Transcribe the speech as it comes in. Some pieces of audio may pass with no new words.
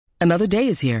Another day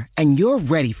is here, and you're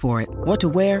ready for it. What to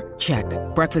wear? Check.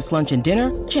 Breakfast, lunch, and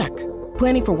dinner? Check.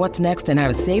 Planning for what's next and how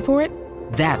to save for it?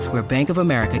 That's where Bank of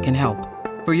America can help.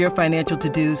 For your financial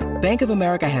to-dos, Bank of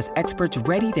America has experts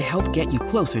ready to help get you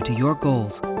closer to your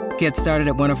goals. Get started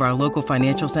at one of our local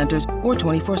financial centers or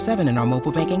 24/7 in our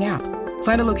mobile banking app.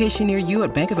 Find a location near you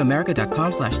at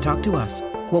bankofamerica.com/talktous.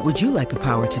 What would you like the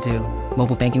power to do?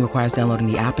 Mobile banking requires downloading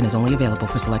the app and is only available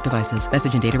for select devices.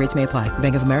 Message and data rates may apply.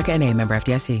 Bank of America N.A., member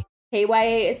FDIC. Hey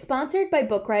YA is sponsored by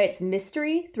Book Riot's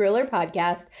mystery thriller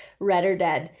podcast, Read or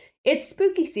Dead. It's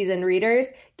spooky season, readers.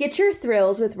 Get your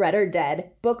thrills with Read or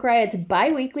Dead, Book Riot's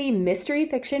bi-weekly mystery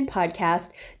fiction podcast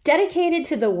dedicated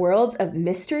to the worlds of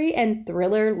mystery and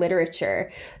thriller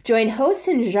literature. Join hosts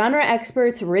and genre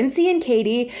experts Rincey and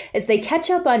Katie as they catch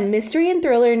up on mystery and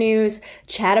thriller news,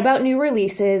 chat about new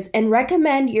releases, and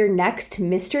recommend your next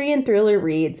mystery and thriller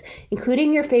reads,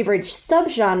 including your favorite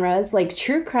subgenres like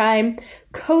true crime,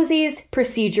 cozies,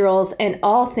 procedurals, and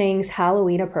all things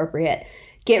Halloween appropriate.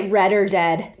 Get Read or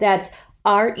Dead, that's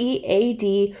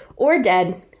READ or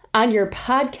Dead, on your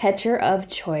podcatcher of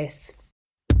choice.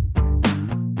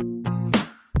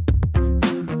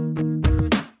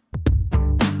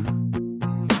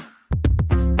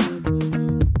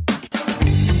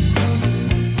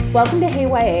 Welcome to Hey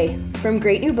YA. From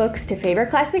great new books to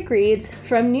favorite classic reads,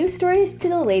 from news stories to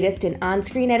the latest in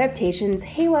on-screen adaptations,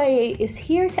 Hey YA is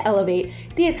here to elevate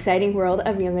the exciting world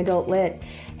of young adult lit.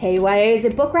 Hey YA is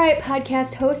a Book Riot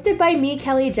podcast hosted by me,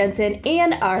 Kelly Jensen,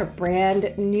 and our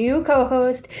brand new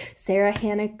co-host, Sarah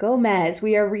Hannah Gomez.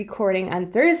 We are recording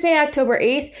on Thursday, October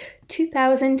 8th,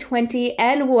 2020,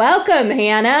 and welcome,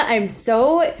 Hannah. I'm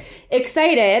so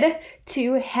excited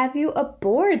to have you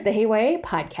aboard the Hey YA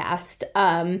podcast.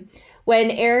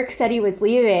 When Eric said he was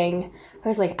leaving, I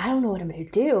was like, I don't know what I'm going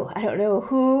to do. I don't know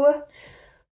who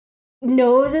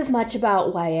knows as much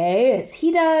about YA as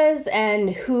he does and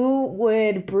who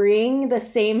would bring the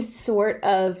same sort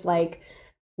of like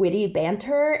witty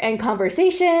banter and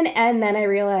conversation. And then I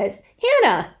realized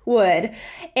Hannah would.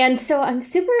 And so I'm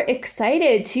super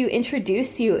excited to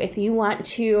introduce you. If you want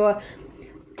to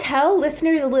tell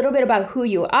listeners a little bit about who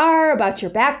you are, about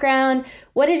your background,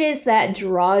 what it is that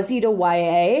draws you to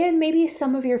YA, and maybe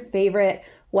some of your favorite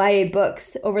YA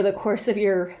books over the course of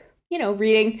your,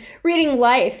 reading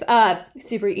life.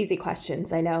 Super easy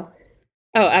questions, I know.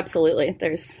 Oh, absolutely.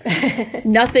 There's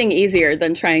nothing easier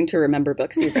than trying to remember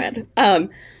books you've read.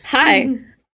 Hi,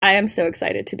 I am so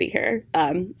excited to be here.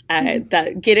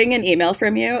 Getting an email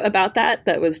from you about that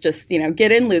was just,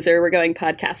 get in, loser, we're going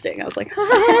podcasting. I was like,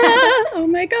 oh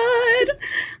my God,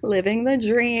 living the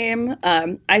dream.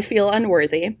 I feel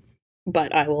unworthy,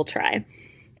 but I will try.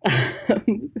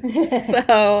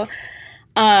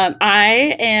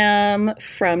 I am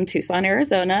from Tucson,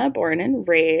 Arizona, born and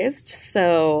raised.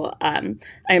 So I'm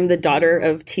the daughter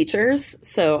of teachers.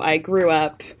 So I grew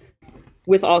up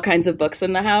with all kinds of books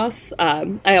in the house.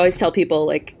 I always tell people,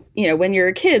 when you're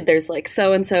a kid, there's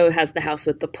so-and-so has the house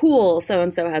with the pool.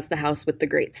 So-and-so has the house with the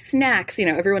great snacks.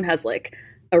 Everyone has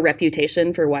a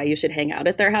reputation for why you should hang out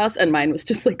at their house. And mine was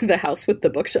just the house with the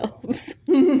bookshelves.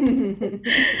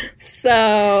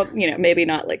 So, maybe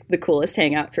not the coolest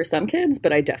hangout for some kids,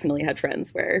 but I definitely had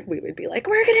friends where we would be like,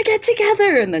 we're going to get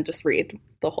together and then just read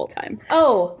the whole time.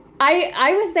 Oh,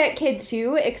 I was that kid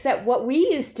too, except what we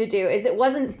used to do is it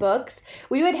wasn't books.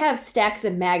 We would have stacks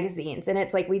of magazines and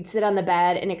it's we'd sit on the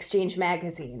bed and exchange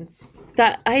magazines.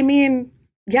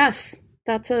 Yes.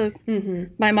 That's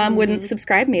my mom wouldn't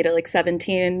subscribe me to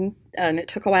 17, and it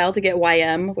took a while to get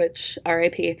YM, which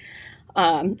RIP.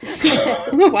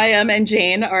 YM and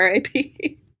Jane, RIP.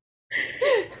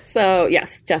 So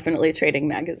yes, definitely trading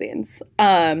magazines.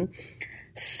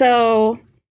 So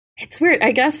it's weird.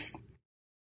 I guess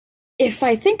if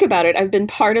I think about it, I've been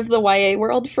part of the YA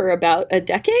world for about a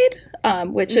decade,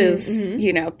 which is,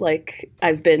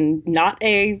 I've been not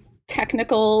a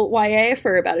technical YA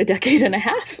for about a decade and a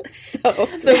half. So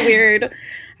weird.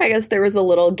 I guess there was a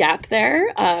little gap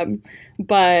there.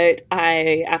 But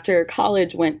I, after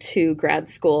college, went to grad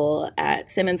school at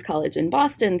Simmons College in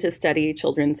Boston to study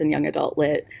children's and young adult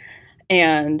lit.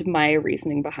 And my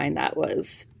reasoning behind that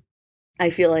was, I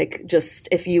feel like just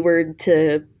if you were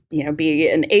to, be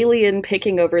an alien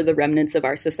picking over the remnants of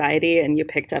our society and you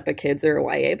picked up a kid's or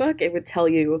a YA book, it would tell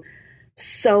you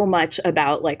so much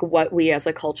about what we as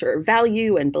a culture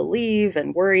value and believe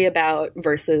and worry about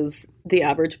versus the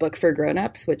average book for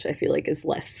grownups, which I feel is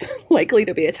less likely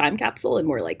to be a time capsule and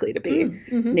more likely to be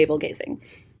navel gazing.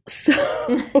 So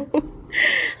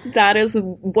that is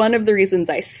one of the reasons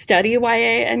I study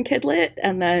YA and kidlit.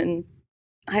 And then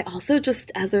I also just,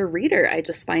 as a reader, I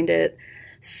just find it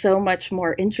so much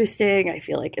more interesting. I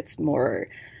feel like it's more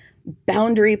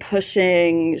boundary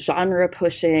pushing, genre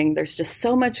pushing. There's just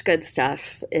so much good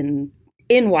stuff in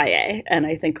YA. And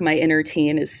I think my inner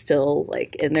teen is still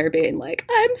like in there being like,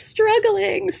 I'm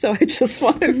struggling. So I just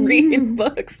want to read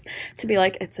books to be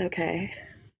like, it's okay.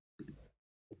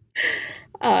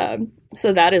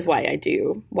 So that is why I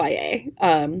do YA.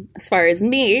 As far as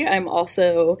me, I'm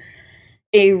also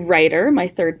a writer. My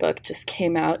third book just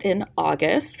came out in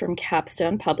August from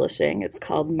Capstone Publishing. It's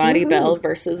called Maribel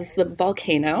versus the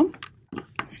Volcano.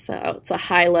 So it's a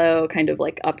high-low kind of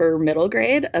like upper middle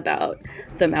grade about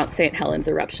the Mount St. Helens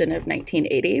eruption of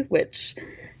 1980, which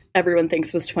everyone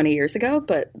thinks was 20 years ago,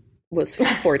 but was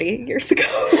 40 years ago.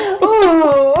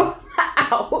 Oh,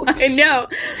 ouch. I know.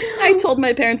 I told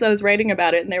my parents I was writing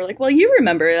about it, and they were like, well, you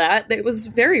remember that. It was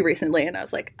very recently. And I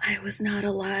was like, I was not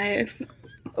alive.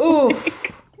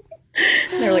 Oof.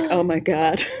 And they're like, oh, my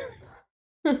God.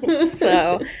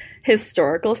 So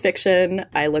historical fiction.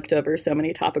 I looked over so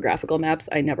many topographical maps.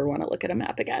 I never want to look at a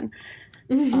map again.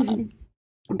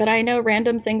 But I know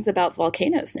random things about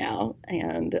volcanoes now,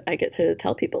 and I get to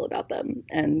tell people about them.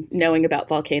 And knowing about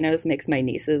volcanoes makes my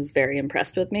nieces very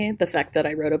impressed with me. The fact that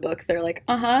I wrote a book, they're like,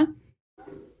 uh-huh.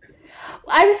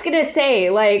 I was going to say,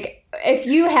 like, if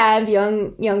you have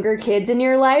younger kids in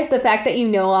your life, the fact that you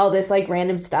know all this, like,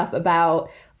 random stuff about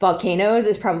volcanoes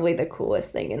is probably the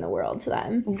coolest thing in the world to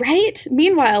them. Right?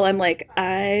 Meanwhile, I'm like,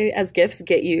 I, as gifts,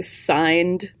 get you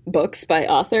signed books by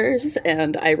authors,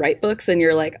 and I write books, and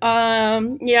you're like,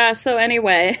 yeah, so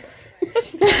anyway.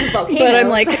 But I'm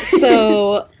like,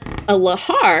 so a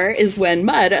lahar is when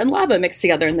mud and lava mix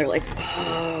together, and they're like,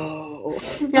 whoa.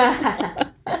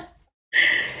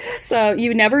 So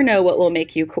you never know what will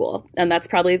make you cool. And that's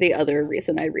probably the other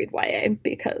reason I read YA,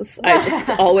 because I just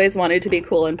always wanted to be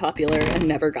cool and popular and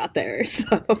never got there.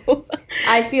 So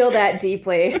I feel that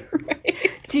deeply.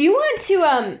 Right. Do you want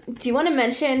to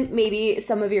mention maybe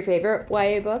some of your favorite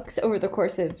YA books over the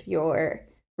course of your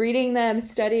reading them,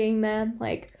 studying them?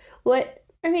 Like what,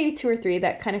 or maybe 2 or 3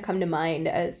 that kind of come to mind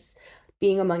as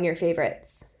being among your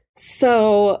favorites?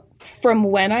 So from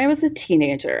when I was a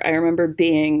teenager, I remember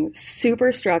being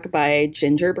super struck by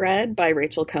Gingerbread by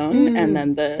Rachel Cohn and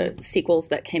then the sequels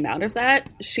that came out of that.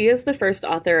 She is the first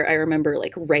author I remember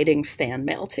like writing fan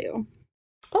mail to.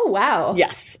 Oh, wow.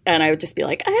 Yes. And I would just be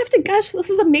like, I have to gush. This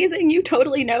is amazing. You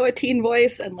totally know a teen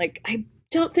voice. And like, I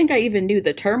don't think I even knew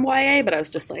the term YA, but I was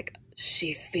just like,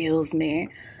 she feels me.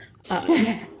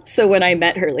 So when I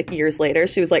met her like years later,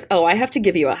 she was like, oh, I have to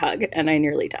give you a hug. And I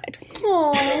nearly died.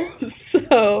 Aww.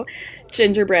 So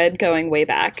Gingerbread going way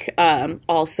back.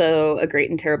 Also A Great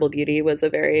and Terrible Beauty was a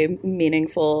very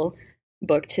meaningful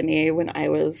book to me when I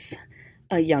was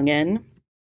a youngin'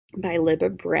 by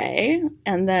Libba Bray.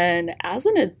 And then as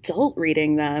an adult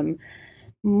reading them,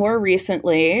 more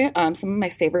recently, some of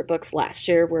my favorite books last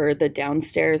year were The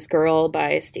Downstairs Girl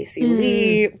by Stacey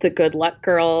Lee, The Good Luck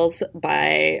Girls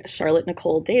by Charlotte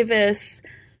Nicole Davis,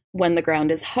 When the Ground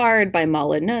is Hard by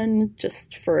Mala Nun,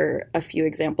 just for a few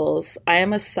examples. I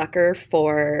am a sucker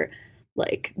for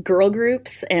like girl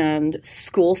groups and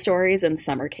school stories and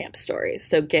summer camp stories.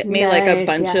 So get me like a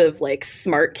bunch of like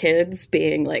smart kids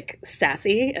being like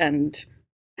sassy, and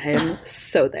I'm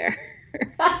so there.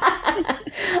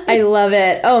 I love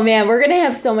it. Oh man, we're going to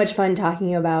have so much fun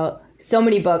talking about so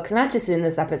many books, not just in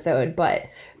this episode, but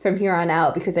from here on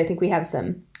out, because I think we have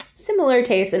some similar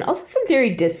tastes and also some very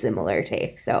dissimilar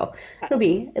tastes. So it'll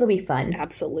be fun.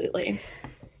 Absolutely.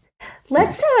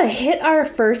 Let's hit our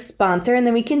first sponsor and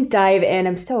then we can dive in.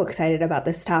 I'm so excited about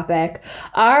this topic.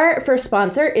 Our first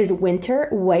sponsor is Winter,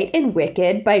 White, and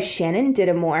Wicked by Shannon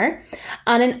Dittamore.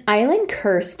 On an island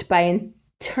cursed by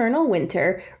eternal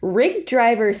winter, rig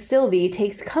driver Sylvie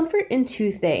takes comfort in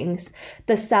 2 things: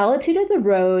 the solitude of the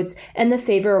roads and the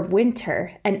favor of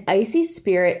winter, an icy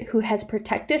spirit who has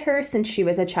protected her since she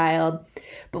was a child.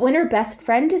 But when her best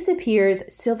friend disappears,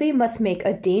 Sylvie must make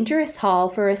a dangerous haul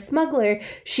for a smuggler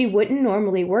she wouldn't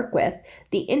normally work with,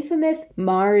 the infamous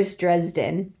Mars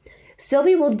Dresden.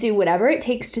 Sylvie will do whatever it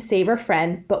takes to save her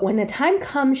friend, but when the time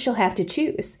comes, she'll have to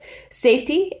choose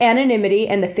safety, anonymity,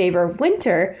 and the favor of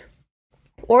winter,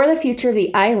 or the future of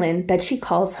the island that she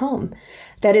calls home.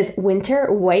 That is Winter,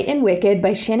 White, and Wicked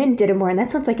by Shannon Dittamore, and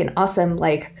that sounds like an awesome,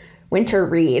 like, winter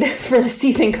read for the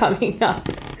season coming up.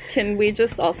 Can we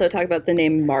just also talk about the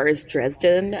name Mars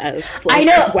Dresden as, like, I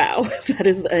know. Wow, that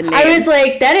is a name. I was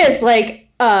like, that is, like,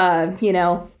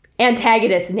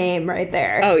 antagonist name right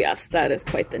there. Oh, yes, that is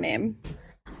quite the name.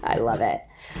 I love it.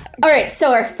 All right,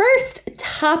 so our first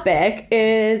topic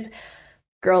is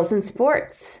girls in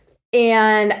sports.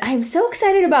 And I'm so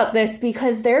excited about this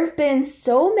because there have been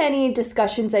so many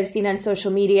discussions I've seen on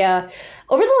social media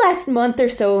over the last month or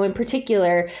so in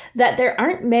particular that there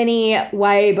aren't many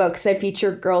YA books that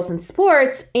feature girls in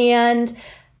sports. And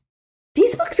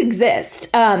these books exist.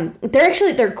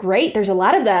 They're great. There's a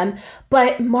lot of them,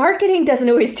 but marketing doesn't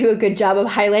always do a good job of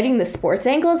highlighting the sports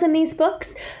angles in these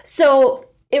books. So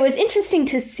it was interesting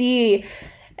to see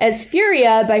as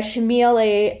Furia by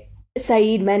Shamil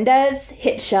Saeed Mendez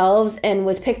hit shelves and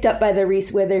was picked up by the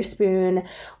Reese Witherspoon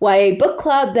YA Book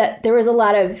Club that there was a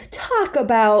lot of talk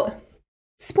about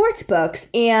sports books.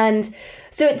 And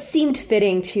so it seemed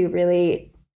fitting to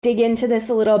really dig into this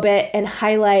a little bit and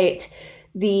highlight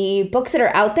the books that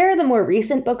are out there, the more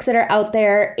recent books that are out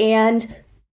there. And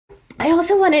I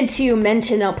also wanted to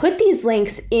mention, I'll put these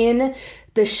links in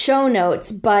the show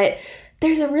notes, but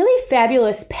there's a really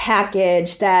fabulous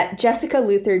package that Jessica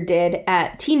Luther did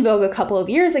at Teen Vogue a couple of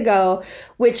years ago,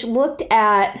 which looked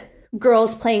at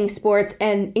girls playing sports,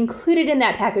 and included in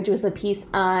that package was a piece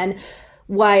on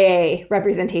YA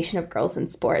representation of girls in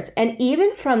sports. And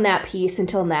even from that piece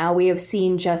until now, we have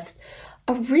seen just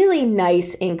a really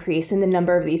nice increase in the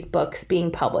number of these books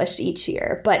being published each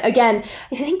year. But again,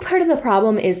 I think part of the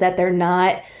problem is that they're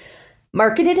not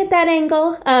marketed at that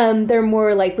angle. They're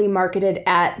more likely marketed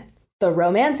at the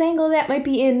romance angle that might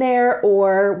be in there,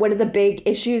 or one of the big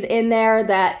issues in there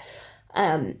that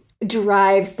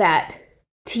drives that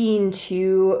teen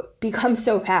to become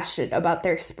so passionate about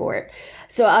their sport.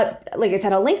 So like I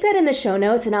said, I'll link that in the show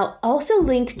notes, and I'll also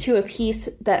link to a piece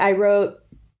that I wrote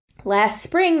last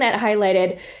spring that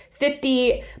highlighted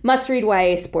 50 must-read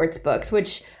YA sports books,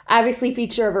 which obviously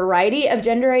feature a variety of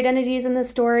gender identities in the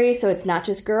story. So it's not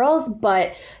just girls,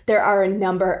 but there are a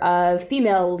number of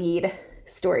female lead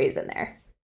stories in there.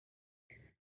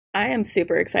 I am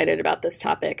super excited about this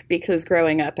topic because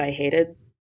growing up, I hated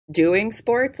doing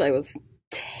sports. I was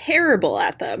terrible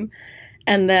at them.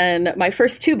 And then my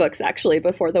first two books, actually,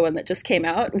 before the one that just came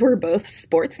out, were both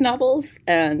sports novels.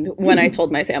 And when I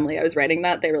told my family I was writing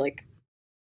that, they were like,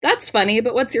 "That's funny,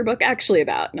 but what's your book actually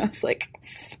about?" And I was like,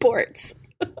 "Sports."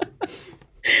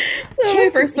 So my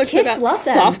first book's about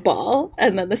softball,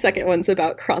 and then the second one's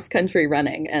about cross-country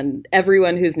running. And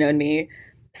everyone who's known me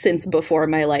since before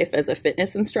my life as a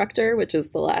fitness instructor, which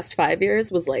is the last 5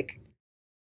 years, was like,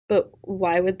 "But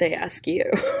why would they ask you?"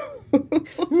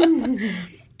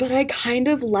 But I kind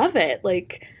of love it.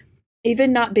 Like,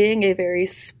 even not being a very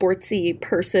sportsy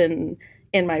person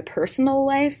in my personal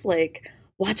life, like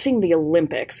watching the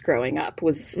Olympics growing up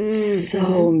was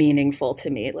so meaningful to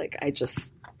me. Like,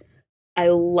 I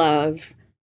love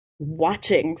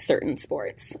watching certain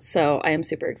sports. So I am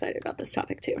super excited about this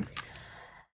topic too.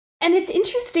 And it's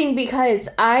interesting because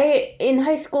in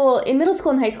middle school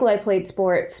and high school, I played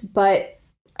sports, but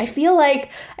I feel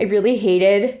like I really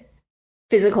hated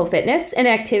physical fitness and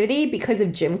activity because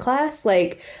of gym class.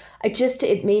 Like,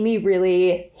 it made me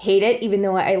really hate it, even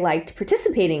though I liked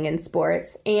participating in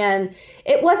sports. And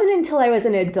it wasn't until I was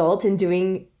an adult and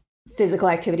doing physical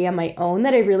activity on my own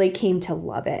that I really came to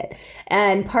love it.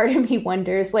 And part of me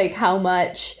wonders, like, how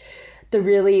much the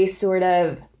really sort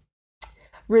of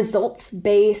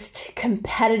results-based,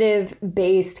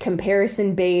 competitive-based,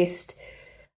 comparison-based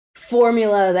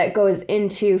formula that goes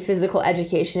into physical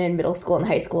education in middle school and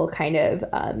high school kind of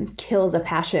kills a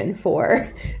passion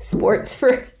for sports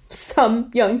for some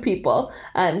young people.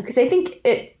 Because I think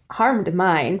it harmed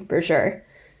mine, for sure.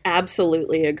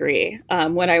 Absolutely agree.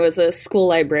 When I was a school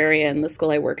librarian, the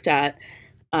school I worked at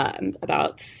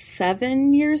about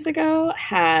 7 years ago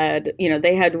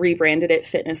they had rebranded it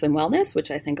Fitness and Wellness,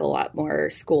 which I think a lot more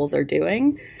schools are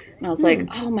doing. And I was like,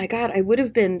 oh my God, I would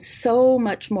have been so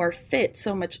much more fit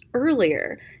so much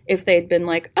earlier if they'd been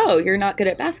like, oh, you're not good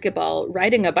at basketball.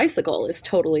 Riding a bicycle is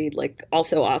totally like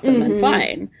also awesome and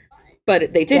fine.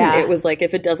 But they didn't. Yeah. It was like,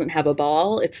 if it doesn't have a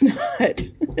ball, it's not,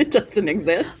 it doesn't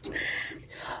exist.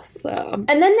 So.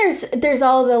 And then there's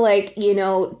all the, like,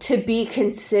 to be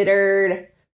considered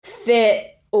fit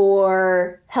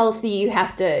or healthy, you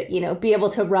have to, be able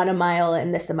to run a mile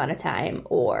in this amount of time,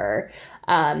 or,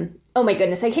 oh my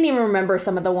goodness, I can't even remember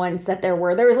some of the ones that there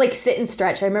were. There was like sit and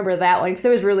stretch. I remember that one because I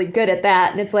was really good at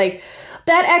that. And it's like,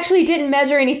 that actually didn't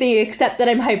measure anything except that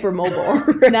I'm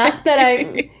hypermobile, right. Not that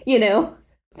I'm,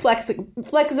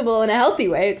 flexible in a healthy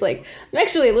way. It's like, I'm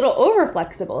actually a little over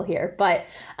flexible here. But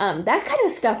that kind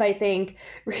of stuff, I think,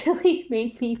 really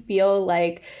made me feel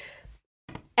like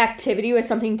activity was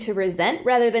something to resent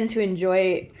rather than to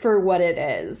enjoy for what it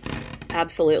is.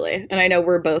 Absolutely. And I know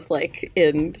we're both like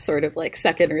in sort of like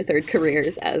second or third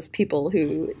careers as people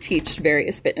who teach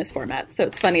various fitness formats. So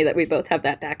it's funny that we both have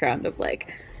that background of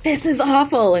like, this is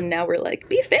awful. And now we're like,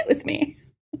 be fit with me.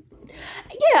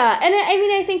 Yeah, and I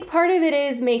mean, I think part of it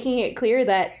is making it clear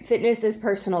that fitness is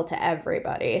personal to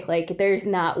everybody. Like, there's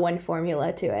not one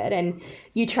formula to it. And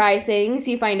you try things,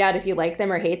 you find out if you like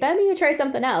them or hate them, you try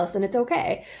something else, and it's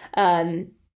okay.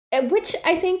 Which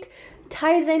I think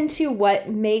ties into what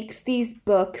makes these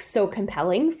books so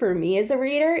compelling for me as a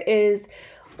reader is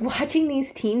watching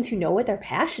these teens who know what they're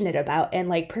passionate about and,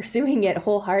 like, pursuing it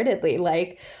wholeheartedly.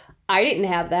 Like, I didn't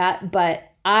have that, but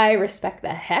I respect the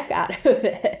heck out of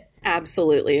it.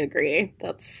 Absolutely agree.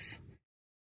 It's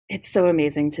so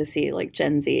amazing to see, like,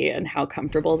 Gen Z and how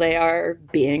comfortable they are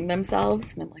being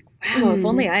themselves. And I'm like, wow, if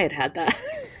only I had that.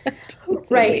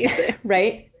 Right. Amazing.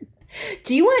 Right.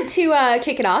 Do you want to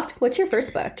kick it off? What's your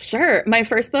first book? Sure. My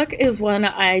first book is one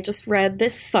I just read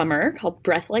this summer called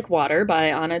Breath Like Water by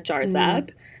Anna Jarzab.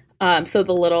 So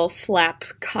the little flap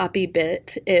copy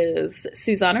bit is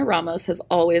Susana Ramos has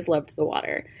always loved the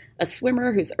water. A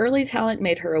swimmer whose early talent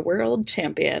made her a world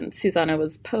champion, Susana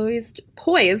was poised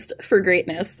for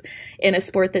greatness in a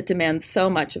sport that demands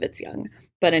so much of its young.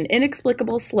 But an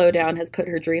inexplicable slowdown has put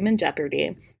her dream in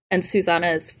jeopardy, and Susana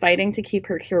is fighting to keep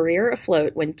her career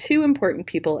afloat when two important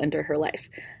people enter her life.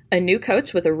 A new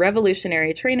coach with a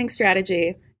revolutionary training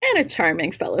strategy and a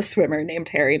charming fellow swimmer named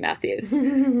Harry Matthews.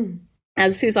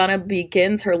 As Susana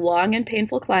begins her long and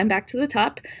painful climb back to the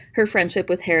top, her friendship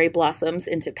with Harry blossoms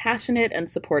into passionate and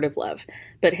supportive love.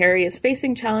 But Harry is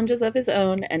facing challenges of his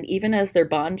own, and even as their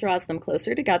bond draws them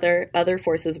closer together, other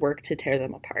forces work to tear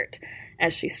them apart.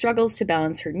 As she struggles to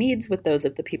balance her needs with those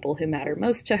of the people who matter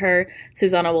most to her,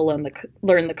 Susana will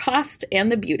learn the cost and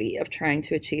the beauty of trying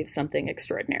to achieve something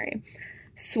extraordinary.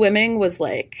 Swimming was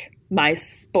like my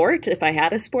sport, if I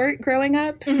had a sport growing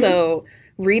up, so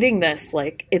reading this,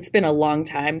 like, it's been a long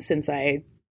time since I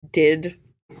did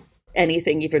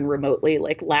anything even remotely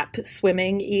like lap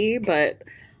swimming-y, but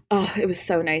it was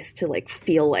so nice to, like,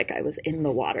 feel like I was in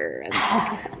the water. And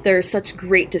like, there are such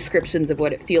great descriptions of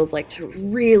what it feels like to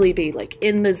really be, like,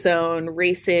 in the zone,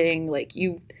 racing. Like,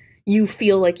 you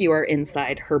feel like you are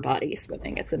inside her body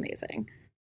swimming. It's amazing.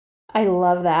 I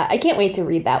love that. I can't wait to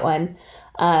read that one.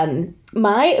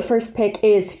 My first pick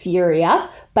is Furia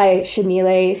by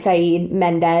Shamile Saeed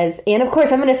Mendez. And of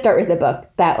course, I'm going to start with the book.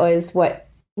 That was what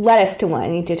led us to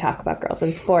wanting to talk about girls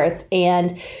in sports.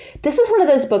 And this is one of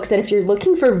those books that if you're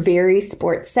looking for very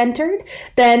sports-centered,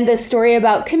 then the story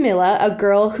about Camila, a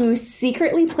girl who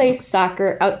secretly plays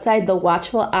soccer outside the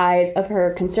watchful eyes of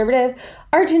her conservative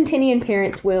Argentinian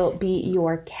parents, will be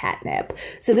your catnip.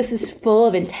 So this is full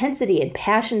of intensity and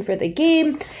passion for the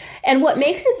game. And what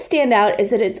makes it stand out is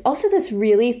that it's also this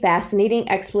really fascinating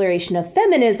exploration of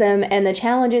feminism and the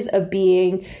challenges of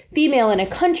being female in a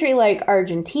country like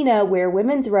Argentina, where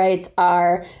women's rights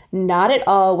are not at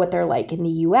all what they're like in the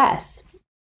U.S.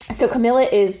 So Camila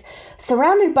is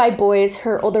surrounded by boys,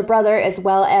 her older brother, as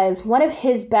well as one of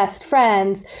his best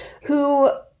friends, who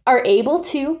are able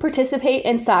to participate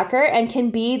in soccer and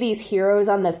can be these heroes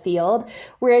on the field,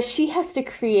 whereas she has to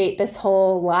create this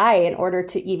whole lie in order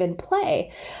to even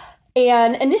play.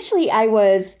 And initially I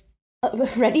was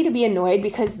ready to be annoyed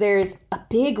because there's a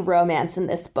big romance in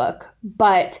this book,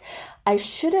 but I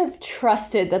should have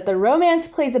trusted that the romance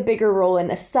plays a bigger role in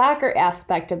the soccer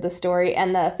aspect of the story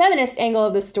and the feminist angle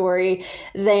of the story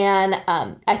than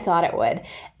I thought it would.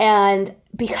 And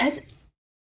because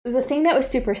the thing that was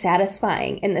super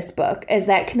satisfying in this book is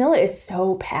that Camila is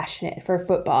so passionate for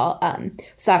football,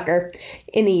 soccer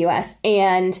in the U.S.,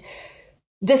 and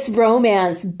this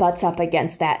romance butts up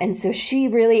against that. And so she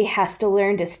really has to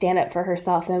learn to stand up for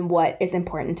herself and what is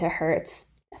important to her. It's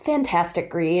a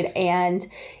fantastic read. And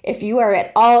if you are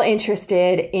at all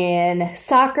interested in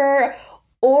soccer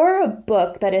or a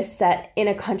book that is set in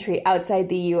a country outside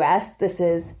the U.S., this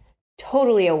is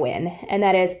totally a win, and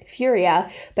that is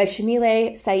Furia by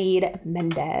Shamile Saeed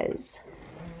Mendez.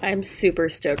 I'm super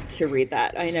stoked to read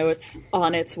that. I know it's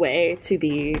on its way to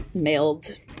be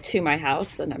mailed to my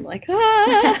house, and I'm like,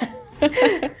 ah!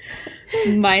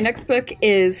 My next book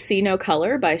is See No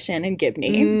Color by Shannon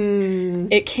Gibney.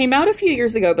 It came out a few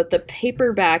years ago, but the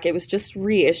paperback, it was just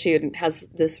reissued and has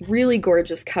this really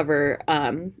gorgeous cover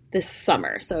this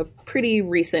summer, so pretty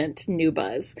recent new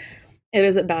buzz. It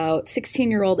is about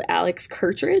 16-year-old Alex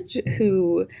Kirtridge,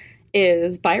 who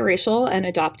is biracial and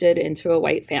adopted into a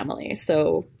white family.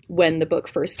 So when the book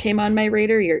first came on my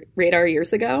radar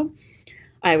years ago,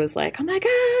 I was like, oh my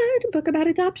God, a book about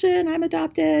adoption, I'm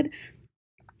adopted.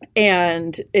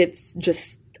 And it's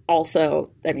just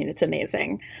also, I mean, it's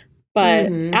amazing. But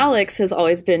Alex has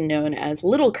always been known as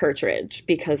Little Kirtridge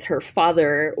because her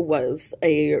father was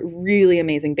a really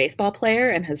amazing baseball player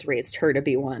and has raised her to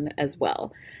be one as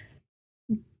well.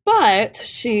 But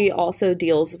she also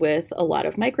deals with a lot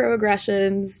of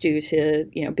microaggressions due to,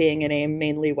 being in a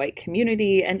mainly white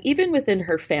community. And even within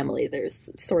her family, there's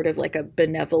sort of like a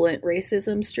benevolent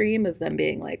racism stream of them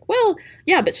being like, well,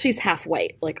 yeah, but she's half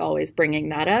white, like always bringing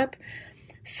that up.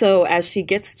 So as she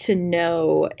gets to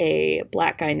know a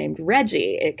Black guy named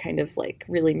Reggie, it kind of like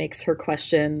really makes her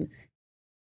question,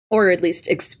 or at least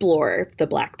explore, the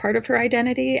Black part of her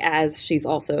identity as she's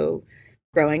also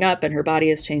growing up and her body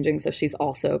is changing. So she's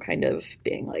also kind of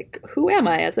being like, who am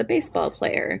I as a baseball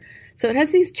player? So it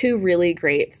has these two really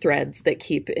great threads that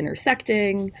keep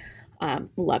intersecting.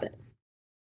 Love it.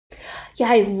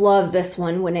 Yeah, I love this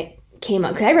one when it came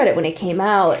out, because I read it when it came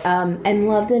out, and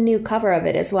love the new cover of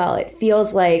it as well. It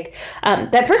feels like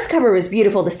that first cover was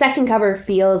beautiful. The second cover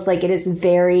feels like it is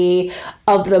very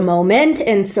of the moment,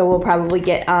 and so we'll probably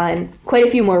get on quite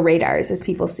a few more radars as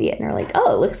people see it and are like,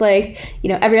 oh, it looks like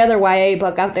every other YA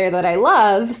book out there that I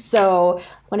love, so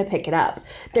I want to pick it up.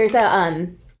 There's a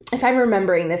if I'm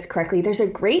remembering this correctly, there's a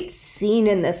great scene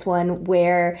in this one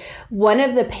where one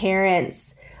of the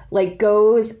parents like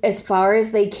goes as far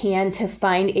as they can to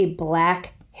find a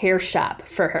Black hair shop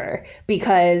for her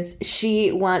because she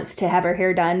wants to have her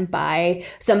hair done by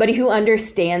somebody who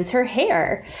understands her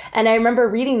hair. And I remember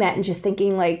reading that and just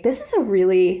thinking like, this is a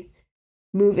really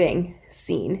moving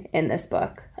scene in this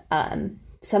book.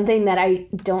 Something that I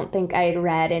don't think I had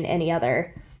read in any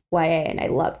other YA, and I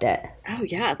loved it. Oh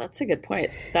yeah, that's a good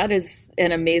point. That is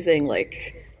an amazing,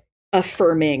 like,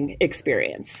 affirming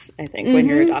experience, I think, when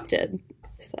you're adopted.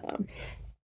 So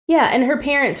yeah, and her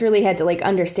parents really had to like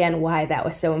understand why that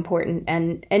was so important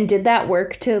and did that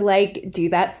work to like do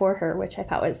that for her, which I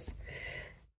thought was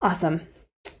awesome.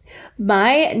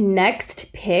 My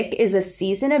next pick is A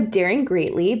Season of Daring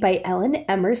Greatly by Ellen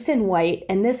Emerson White,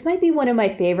 and this might be one of my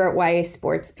favorite YA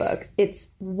sports books. It's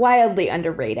wildly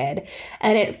underrated,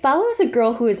 and it follows a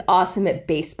girl who is awesome at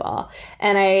baseball.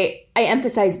 And I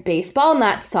emphasize baseball,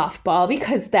 not softball,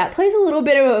 because that plays a little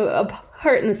bit of a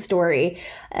part in the story.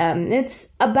 It's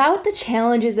about the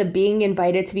challenges of being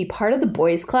invited to be part of the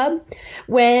boys club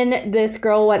when this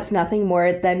girl wants nothing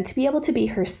more than to be able to be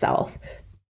herself.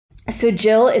 So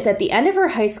Jill is at the end of her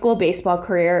high school baseball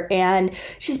career, and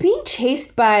she's being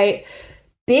chased by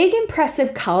big,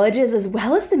 impressive colleges as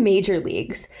well as the major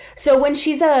leagues. So when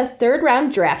she's a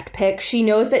third-round draft pick, she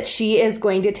knows that she is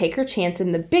going to take her chance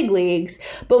in the big leagues,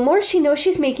 but more, she knows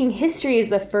she's making history as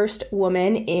the first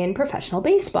woman in professional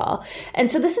baseball. And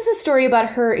so this is a story about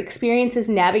her experiences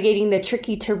navigating the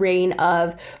tricky terrain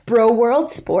of bro world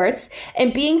sports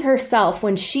and being herself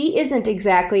when she isn't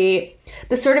exactly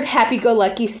the sort of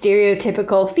happy-go-lucky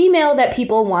stereotypical female that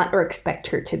people want or expect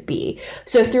her to be.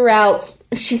 So throughout,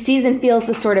 she sees and feels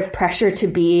the sort of pressure to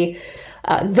be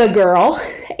the girl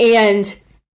and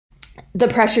the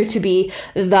pressure to be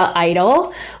the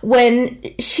idol when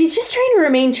she's just trying to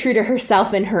remain true to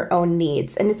herself and her own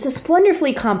needs. And it's this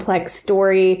wonderfully complex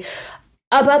story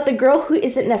about the girl who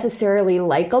isn't necessarily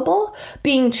likable,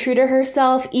 being true to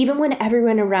herself, even when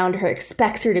everyone around her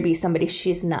expects her to be somebody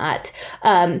she's not.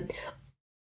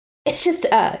 It's just,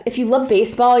 if you love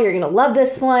baseball, you're going to love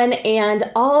this one.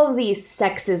 And all of the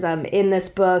sexism in this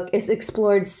book is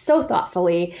explored so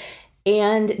thoughtfully.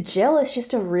 And Jill is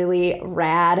just a really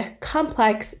rad,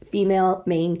 complex female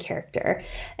main character.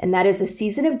 And that is A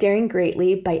Season of Daring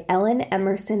Greatly by Ellen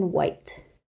Emerson White.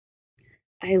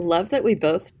 I love that we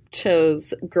both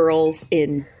chose girls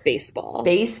in baseball.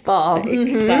 Baseball.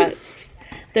 Like,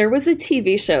 there was a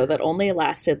TV show that only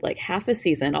lasted like half a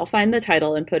season. I'll find the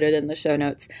title and put it in the show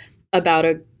notes, about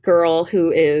a girl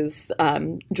who is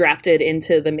drafted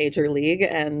into the major league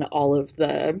and all of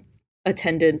the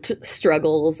attendant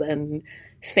struggles and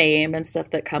fame and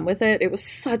stuff that come with it. It was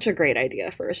such a great idea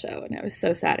for a show, and I was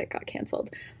so sad it got canceled.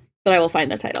 But I will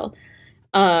find the title.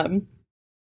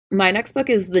 My next book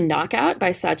is The Knockout by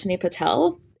Sajni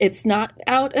Patel. It's not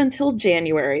out until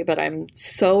January, but I'm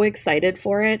so excited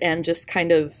for it and just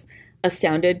kind of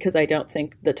astounded because I don't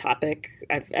think the topic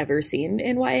I've ever seen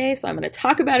in YA. So I'm going to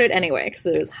talk about it anyway because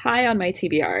it is high on my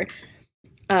TBR.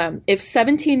 If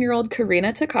 17-year-old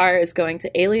Karina Takar is going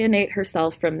to alienate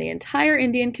herself from the entire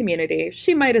Indian community,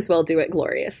 she might as well do it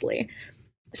gloriously.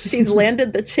 She's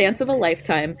landed the chance of a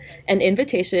lifetime, an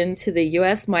invitation to the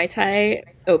U.S. Muay Thai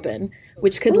Open,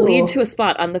 which could lead to a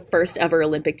spot on the first ever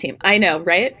Olympic team. I know,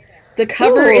 right? The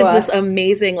cover is this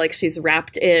amazing, like she's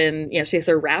wrapped in, she has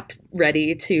her wrap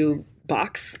ready to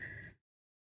box.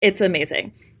 It's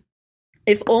amazing.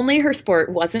 If only her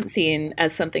sport wasn't seen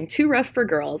as something too rough for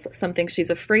girls, something she's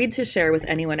afraid to share with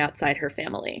anyone outside her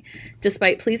family.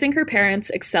 Despite pleasing her parents,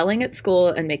 excelling at school,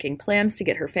 and making plans to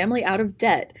get her family out of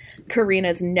debt,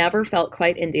 Karina's never felt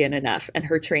quite Indian enough, and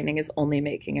her training is only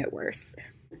making it worse.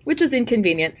 Which is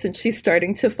inconvenient since she's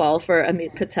starting to fall for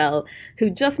Amit Patel, who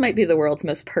just might be the world's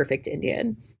most perfect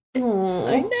Indian. Aww.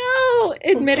 I know!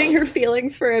 Admitting her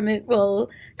feelings for Amit will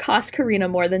cost Karina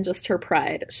more than just her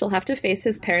pride. She'll have to face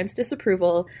his parents'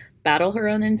 disapproval, battle her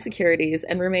own insecurities,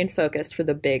 and remain focused for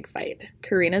the big fight.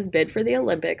 Karina's bid for the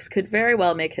Olympics could very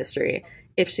well make history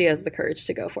if she has the courage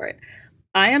to go for it.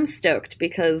 I am stoked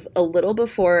because a little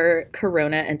before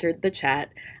Corona entered the chat,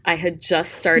 I had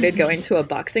just started going to a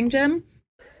boxing gym.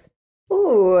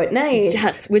 Ooh, nice.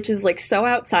 Yes, which is like so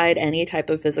outside any type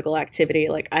of physical activity.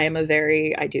 Like I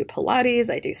do Pilates,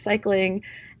 I do cycling,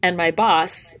 and my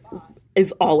boss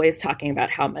is always talking about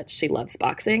how much she loves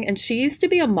boxing. And she used to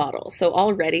be a model. So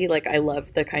already like I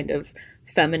love the kind of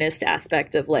feminist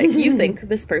aspect of like, you think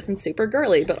this person's super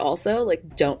girly, but also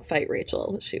like, don't fight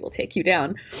Rachel. She will take you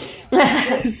down.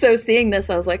 So seeing this,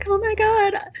 I was like, oh my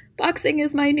God, boxing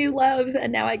is my new love.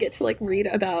 And now I get to like read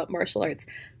about martial arts.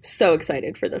 So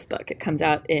excited for this book. It comes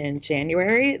out in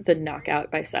January, The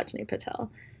Knockout by Sajni Patel.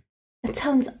 That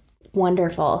sounds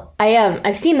wonderful.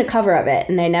 I've seen the cover of it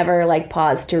and I never like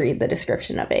paused to read the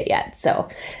description of it yet. So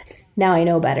now I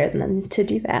know better than to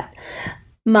do that.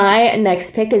 My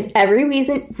next pick is Every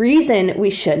Reason We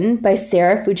Shouldn't by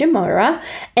Sarah Fujimura.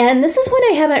 And this is one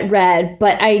I haven't read,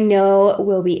 but I know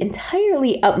will be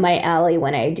entirely up my alley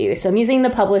when I do. So I'm using the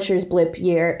publisher's blip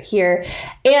here.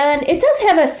 And it does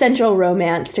have a central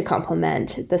romance to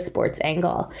complement the sports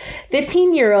angle.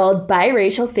 15-year-old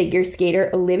biracial figure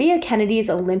skater Olivia Kennedy's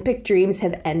Olympic dreams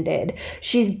have ended.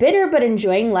 She's bitter but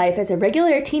enjoying life as a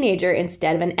regular teenager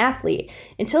instead of an athlete,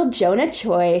 until Jonah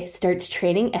Choi starts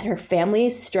training at her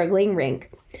family's struggling rink.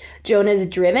 Jonah's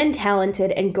driven,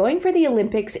 talented, and going for the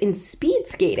Olympics in speed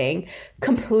skating,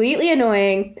 completely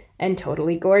annoying and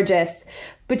totally gorgeous.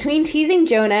 Between teasing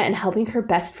Jonah and helping her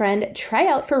best friend try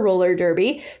out for roller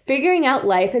derby, figuring out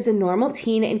life as a normal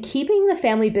teen, and keeping the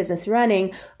family business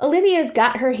running, Olivia's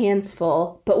got her hands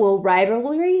full, but will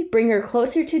rivalry bring her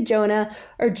closer to Jonah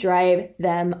or drive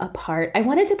them apart? I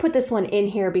wanted to put this one in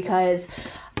here because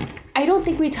I don't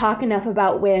think we talk enough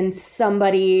about when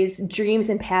somebody's dreams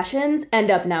and passions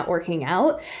end up not working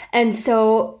out. And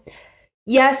so,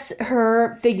 yes,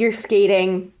 her figure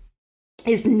skating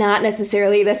is not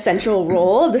necessarily the central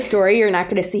role of the story. You're not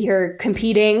going to see her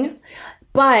competing,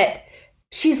 but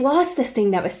she's lost this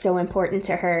thing that was so important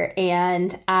to her.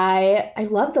 And I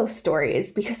love those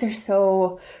stories because they're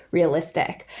so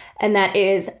realistic. And that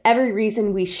is Every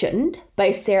Reason We Shouldn't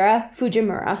by Sarah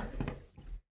Fujimura.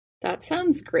 That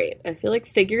sounds great. I feel like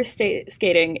figure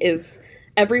skating is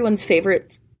everyone's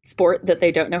favorite sport that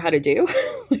they don't know how to do.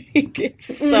 Like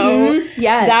it's so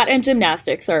yes. That and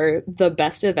gymnastics are the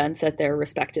best events at their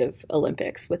respective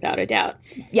Olympics, without a doubt.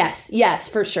 Yes,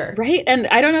 for sure. Right? And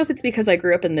I don't know if it's because I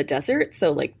grew up in the desert,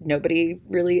 so like nobody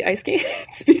really ice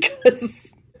skates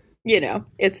because,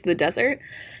 it's the desert.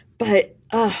 But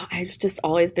I've just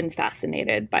always been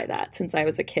fascinated by that since I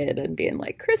was a kid and being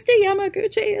like, Christy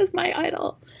Yamaguchi is my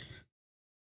idol.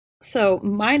 So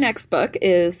my next book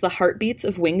is The Heartbeats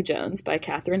of Wing Jones by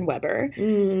Catherine Weber.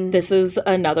 This is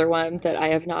another one that I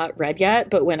have not read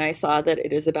yet, but when I saw that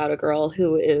it is about a girl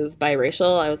who is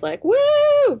biracial, I was like,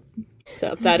 woo!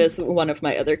 So that is one of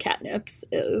my other catnips,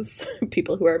 is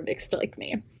people who are mixed like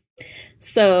me.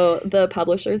 So the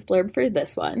publisher's blurb for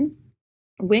this one: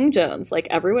 Wing Jones, like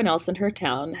everyone else in her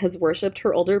town, has worshipped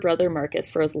her older brother Marcus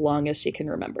for as long as she can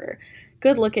remember.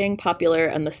 Good-looking, popular,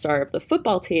 and the star of the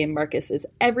football team, Marcus is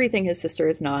everything his sister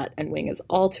is not, and Wing is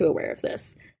all too aware of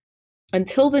this.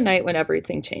 Until the night when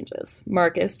everything changes.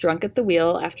 Marcus, drunk at the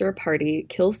wheel after a party,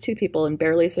 kills 2 people and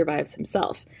barely survives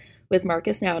himself. With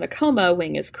Marcus now in a coma,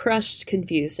 Wing is crushed,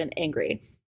 confused, and angry.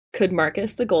 Could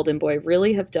Marcus, the golden boy,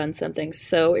 really have done something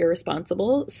so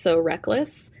irresponsible, so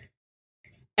reckless?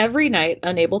 Every night,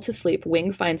 unable to sleep,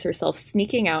 Wing finds herself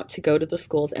sneaking out to go to the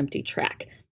school's empty track.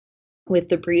 With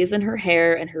the breeze in her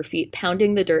hair and her feet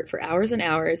pounding the dirt for hours and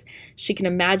hours, she can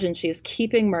imagine she is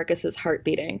keeping Marcus's heart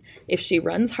beating. If she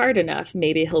runs hard enough,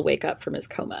 maybe he'll wake up from his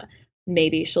coma.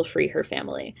 Maybe she'll free her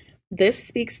family. This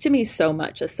speaks to me so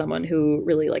much as someone who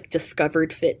really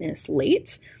discovered fitness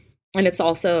late. And it's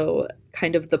also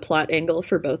kind of the plot angle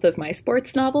for both of my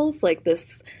sports novels, like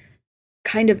this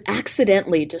kind of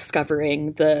accidentally discovering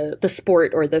the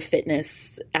sport or the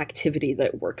fitness activity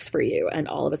that works for you and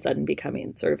all of a sudden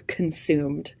becoming sort of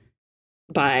consumed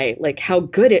by like how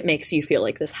good it makes you feel,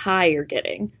 like this high you're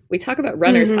getting. We talk about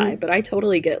runner's high, but I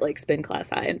totally get like spin class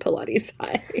high and Pilates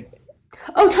high.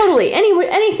 Oh, totally.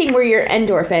 Anything where your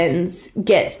endorphins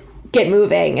get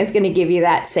moving is going to give you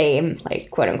that same, like,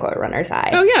 quote unquote runner's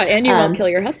high. Oh yeah, and you won't kill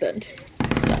your husband.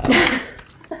 So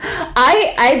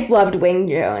I loved Wing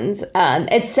Jones.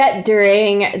 It's set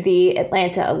during the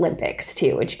Atlanta Olympics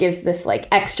too, which gives this like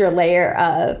extra layer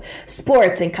of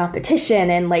sports and competition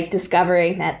and like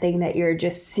discovering that thing that you're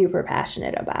just super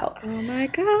passionate about. Oh my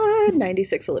God.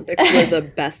 96 Olympics were the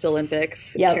best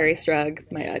Olympics. Yep. Carrie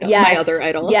Strug, my idol, yes. my other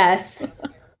idol. Yes,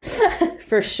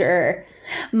 for sure.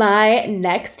 My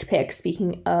next pick,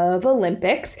 speaking of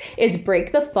Olympics, is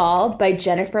Break the Fall by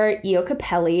Jennifer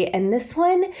Iocopelli. And this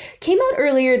one came out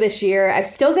earlier this year. I've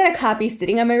still got a copy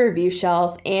sitting on my review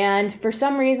shelf. And for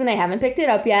some reason, I haven't picked it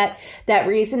up yet. That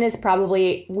reason is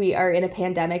probably we are in a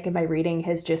pandemic and my reading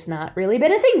has just not really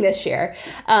been a thing this year.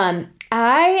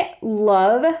 I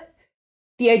love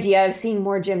the idea of seeing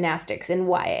more gymnastics in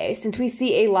YA, since we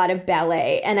see a lot of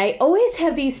ballet. And I always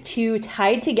have these two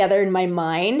tied together in my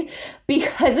mind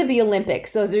because of the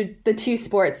Olympics. Those are the two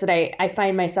sports that I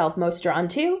find myself most drawn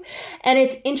to. And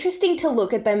it's interesting to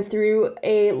look at them through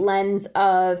a lens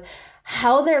of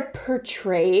how they're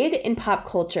portrayed in pop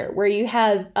culture, where you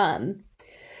have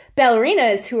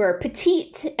ballerinas who are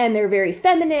petite and they're very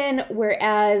feminine,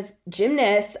 whereas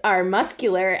gymnasts are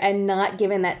muscular and not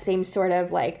given that same sort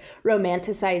of like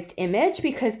romanticized image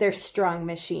because they're strong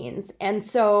machines. And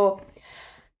so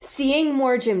seeing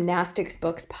more gymnastics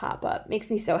books pop up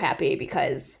makes me so happy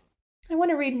because I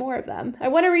want to read more of them. I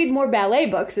want to read more ballet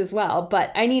books as well,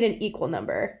 but I need an equal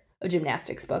number of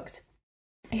gymnastics books.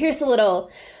 Here's a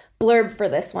little blurb for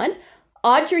this one.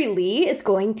 Audrey Lee is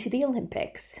going to the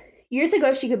Olympics. Years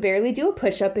ago, she could barely do a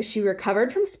push-up as she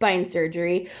recovered from spine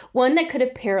surgery, one that could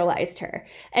have paralyzed her.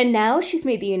 And now she's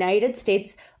made the United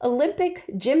States Olympic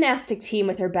gymnastic team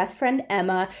with her best friend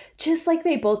Emma, just like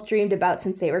they both dreamed about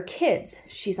since they were kids.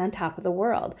 She's on top of the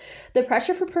world. The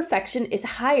pressure for perfection is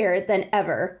higher than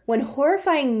ever when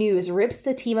horrifying news rips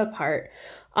the team apart.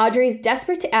 Audrey is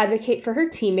desperate to advocate for her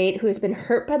teammate who has been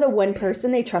hurt by the one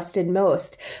person they trusted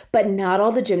most, but not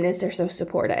all the gymnasts are so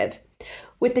supportive.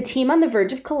 With the team on the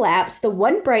verge of collapse, the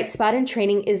one bright spot in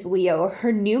training is Leo,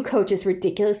 her new coach's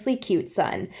ridiculously cute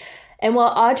son. And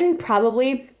while Audrey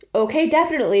probably,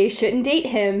 definitely shouldn't date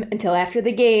him until after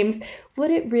the games,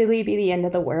 would it really be the end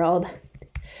of the world?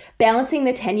 Balancing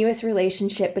the tenuous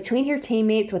relationship between her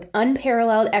teammates with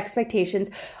unparalleled expectations,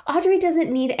 Audrey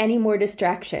doesn't need any more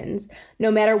distractions.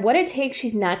 No matter what it takes,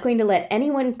 she's not going to let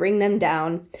anyone bring them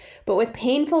down. But with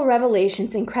painful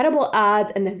revelations, incredible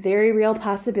odds, and the very real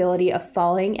possibility of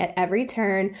falling at every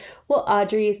turn, will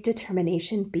Audrey's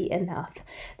determination be enough?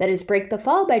 That is Break the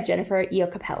Fall by Jennifer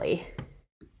Iocopelli.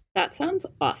 That sounds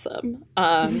awesome.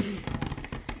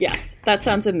 Yes, that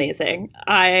sounds amazing.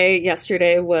 I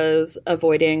yesterday was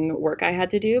avoiding work I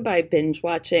had to do by binge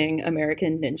watching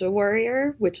American Ninja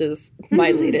Warrior, which is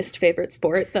my latest favorite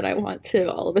sport that I want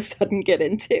to all of a sudden get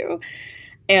into.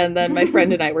 And then my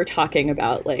friend and I were talking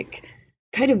about like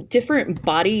kind of different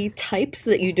body types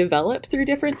that you develop through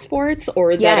different sports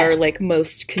or that are like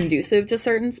most conducive to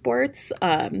certain sports.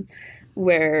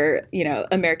 Where, you know,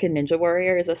 American Ninja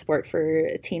Warrior is a sport for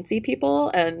teensy people.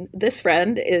 And this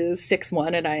friend is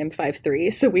 6'1" and I am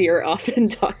 5'3". So we are often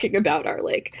talking about our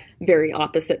like very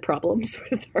opposite problems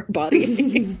with our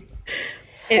bodies.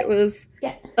 It was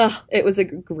a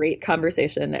great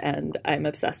conversation and I'm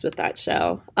obsessed with that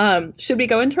show. Should we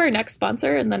go into our next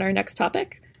sponsor and then our next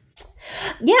topic?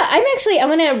 Yeah, I'm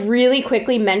going to really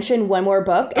quickly mention one more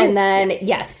book and then,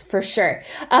 yes, for sure.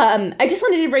 I just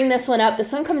wanted to bring this one up.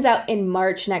 This one comes out in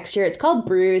March next year. It's called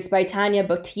Bruised by Tanya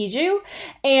Botiju,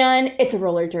 and it's a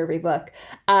roller derby book.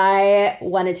 I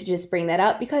wanted to just bring that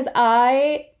up because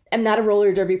I am not a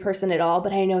roller derby person at all,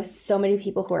 but I know so many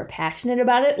people who are passionate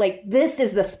about it. Like, this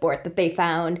is the sport that they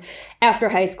found after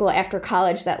high school, after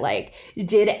college, that like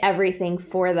did everything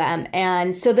for them.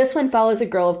 And so this one follows a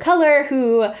girl of color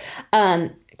who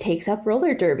takes up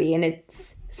roller derby, and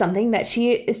it's something that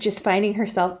she is just finding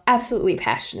herself absolutely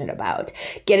passionate about.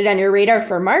 Get it on your radar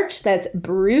for March. That's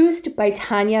Bruised by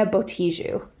Tanya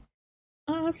Botiju.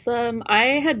 Awesome.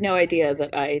 I had no idea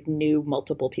that I knew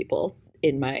multiple people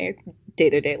in my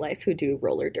day-to-day life who do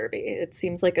roller derby. It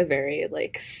seems like a very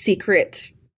like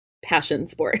secret passion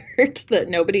sport that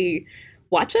nobody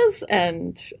watches,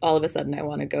 and all of a sudden I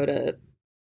want to go to,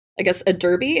 I guess, a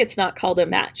derby. It's not called a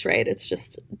match, right? It's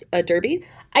just a derby.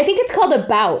 I think it's called a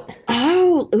bout.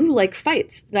 Oh, ooh, like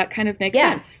fights. That kind of makes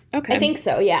sense. Okay. I think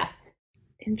so, yeah.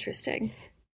 Interesting.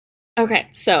 Okay,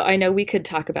 so I know we could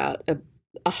talk about a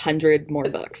 100 more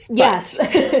books. Yes.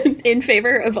 In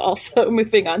favor of also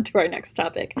moving on to our next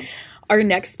topic. Our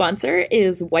next sponsor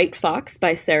is White Fox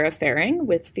by Sarah Faring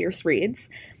with Fierce Reads.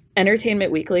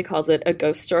 Entertainment Weekly calls it a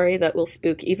ghost story that will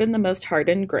spook even the most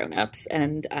hardened grown-ups,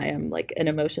 and I am like an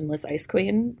emotionless ice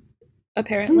queen,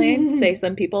 apparently, say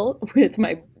some people, with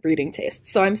my reading taste.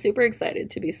 So I'm super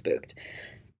excited to be spooked.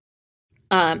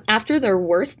 After their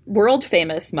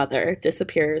world-famous mother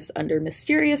disappears under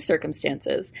mysterious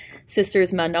circumstances,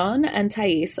 sisters Manon and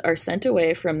Thais are sent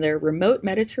away from their remote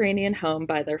Mediterranean home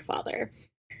by their father.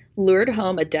 Lured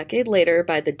home a decade later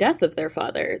by the death of their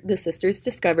father, the sisters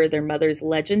discover their mother's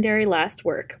legendary last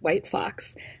work, White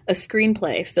Fox, a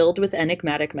screenplay filled with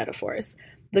enigmatic metaphors.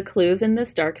 The clues in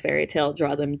this dark fairy tale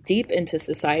draw them deep into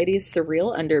society's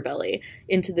surreal underbelly,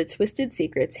 into the twisted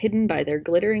secrets hidden by their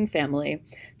glittering family,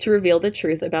 to reveal the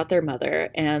truth about their mother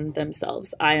and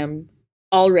themselves. I am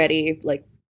already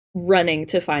running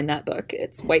to find that book.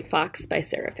 It's White Fox by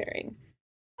Sarah Faring.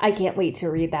 I can't wait to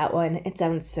read that one. It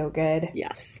sounds so good.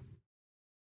 Yes.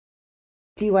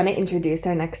 Do you want to introduce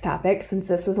our next topic, since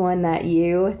this was one that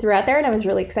you threw out there and I was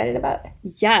really excited about?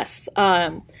 Yes.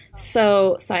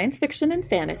 So science fiction and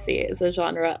fantasy is a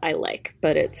genre I like,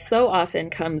 but it so often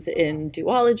comes in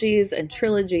duologies and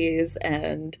trilogies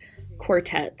and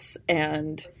quartets.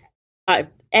 And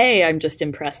I'm just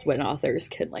impressed when authors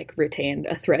can retain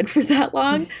a thread for that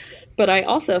long. But I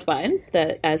also find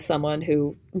that as someone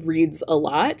who reads a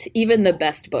lot, even the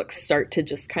best books start to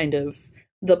just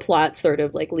the plot sort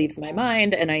of leaves my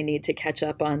mind, and I need to catch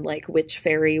up on which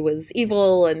fairy was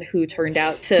evil and who turned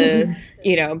out to,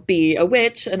 be a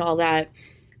witch and all that.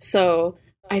 So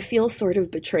I feel sort of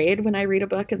betrayed when I read a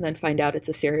book and then find out it's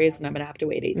a series and I'm going to have to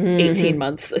wait 18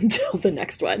 months until the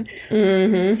next one.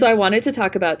 Mm-hmm. So I wanted to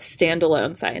talk about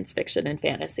standalone science fiction and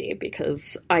fantasy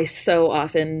because I so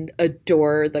often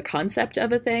adore the concept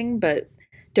of a thing, but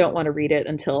don't want to read it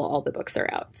until all the books are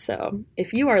out. So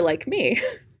if you are like me,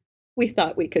 we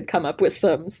thought we could come up with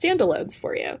some standalones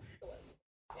for you.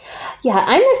 Yeah,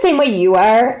 I'm the same way you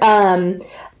are.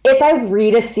 If I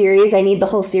read a series, I need the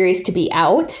whole series to be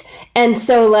out. And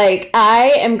so,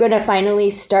 I am going to finally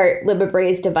start Libba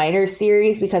Bray's Diviners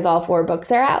series because all 4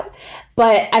 books are out.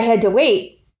 But I had to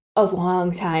wait a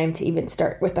long time to even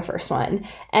start with the first one.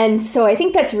 And so I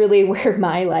think that's really where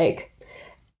my,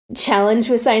 challenge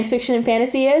with science fiction and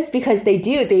fantasy is, because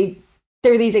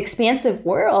they're these expansive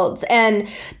worlds, and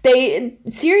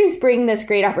series bring this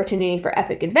great opportunity for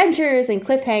epic adventures and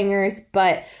cliffhangers,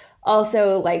 but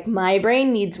also my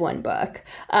brain needs one book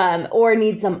or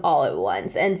needs them all at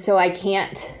once, and so I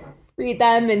can't read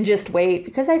them and just wait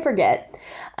because I forget.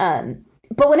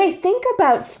 But when I think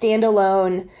about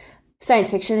standalone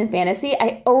science fiction and fantasy,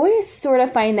 I always sort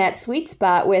of find that sweet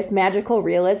spot with magical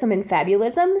realism and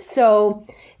fabulism. So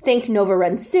think Nova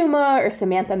Rensuma or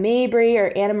Samantha Mabry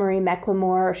or Anna Marie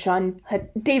McLemore or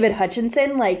David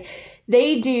Hutchinson.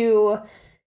 They do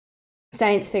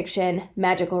science fiction,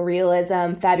 magical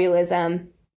realism, fabulism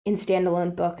in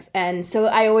standalone books. And so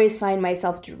I always find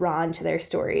myself drawn to their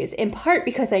stories, in part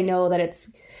because I know that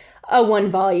it's a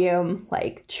 1-volume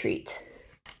treat.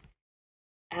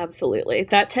 Absolutely.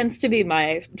 That tends to be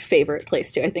my favorite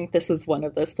place too. I think this is one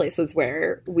of those places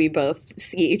where we both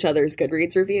see each other's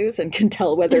Goodreads reviews and can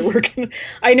tell whether we're going to...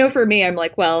 I know for me, I'm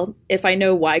well, if I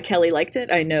know why Kelly liked it,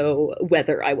 I know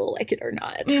whether I will like it or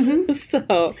not. Mm-hmm.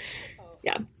 So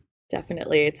yeah,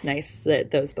 definitely. It's nice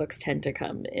that those books tend to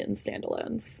come in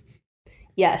standalones.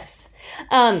 Yes.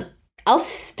 I'll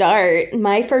start.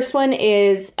 My first one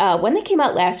is one that came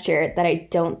out last year that I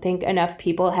don't think enough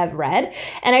people have read.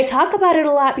 And I talk about it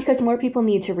a lot because more people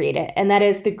need to read it. And that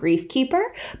is The Grief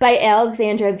Keeper by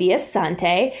Alexandra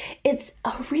Villasante. It's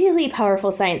a really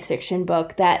powerful science fiction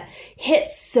book that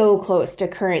hits so close to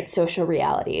current social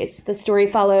realities. The story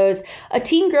follows a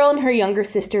teen girl and her younger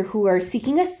sister who are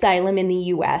seeking asylum in the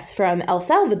U.S. from El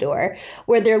Salvador,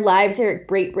 where their lives are at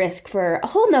great risk for a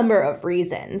whole number of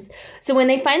reasons. So when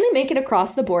they finally make it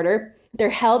across the border, they're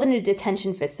held in a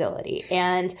detention facility,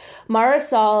 and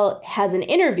Marisol has an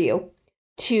interview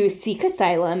to seek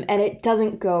asylum, and it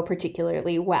doesn't go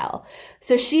particularly well.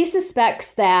 So she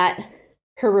suspects that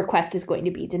her request is going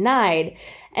to be denied,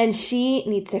 and she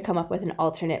needs to come up with an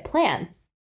alternate plan.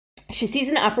 She sees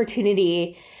an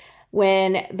opportunity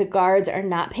when the guards are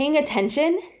not paying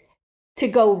attention to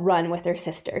go run with her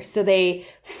sister. So they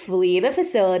flee the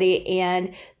facility,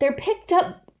 and they're picked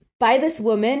up by this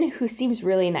woman who seems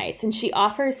really nice, and she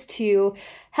offers to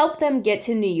help them get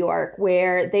to New York,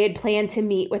 where they had planned to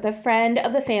meet with a friend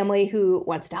of the family who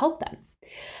wants to help them.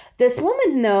 This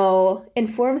woman, though,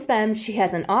 informs them she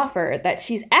has an offer, that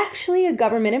she's actually a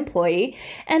government employee,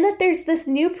 and that there's this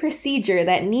new procedure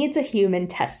that needs a human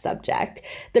test subject.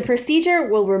 The procedure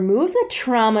will remove the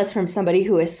traumas from somebody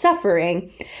who is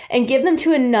suffering and give them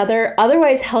to another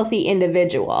otherwise healthy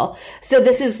individual. So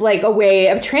this is like a way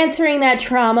of transferring that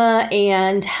trauma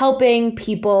and helping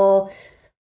people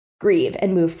grieve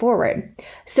and move forward.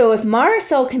 So if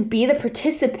Marisol can be the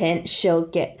participant, she'll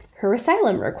get her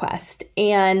asylum request,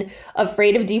 and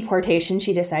afraid of deportation,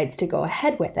 she decides to go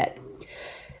ahead with it.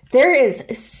 There is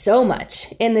so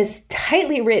much in this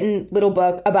tightly written little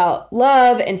book about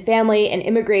love and family and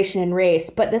immigration and race,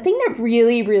 but the thing that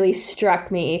really, really struck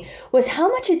me was how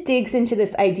much it digs into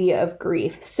this idea of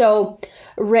grief. So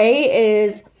Ray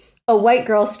is a white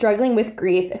girl struggling with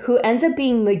grief who ends up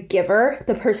being the giver,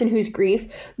 the person whose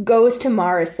grief goes to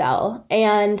Marisol,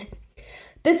 and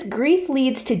this grief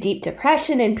leads to deep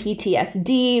depression and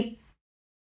PTSD.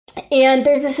 And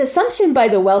there's this assumption by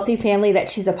the wealthy family that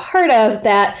she's a part of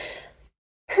that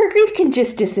her grief can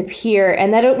just disappear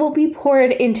and that it will be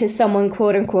poured into someone,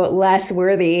 quote unquote, less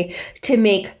worthy to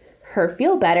make her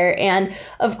feel better. And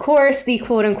of course, the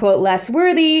quote unquote less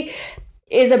worthy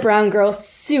is a brown girl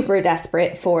super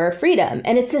desperate for freedom.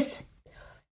 And it's this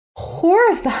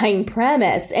horrifying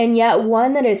premise, and yet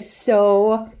one that is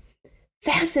so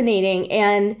fascinating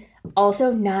and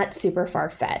also not super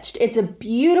far-fetched. It's a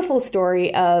beautiful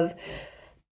story of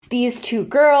these two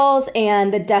girls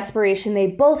and the desperation they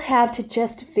both have to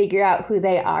just figure out who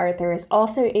they are. There is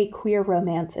also a queer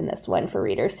romance in this one for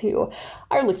readers who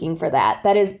are looking for that.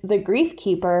 That is The Grief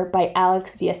Keeper by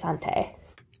Alex Viasante.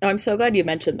 Oh, I'm so glad you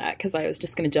mentioned that, because I was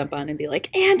just going to jump on and be like,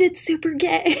 and it's super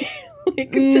gay,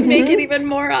 to make it even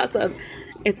more awesome.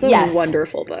 It's a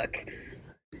wonderful book.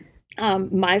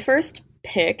 My first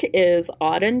pick is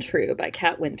Odd and True by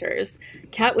Kat Winters.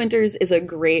 Kat Winters is a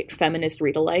great feminist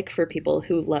read-alike for people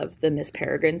who love the Miss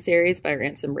Peregrine series by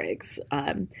Ransom Riggs.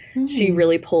 She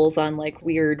really pulls on like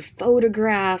weird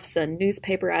photographs and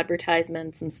newspaper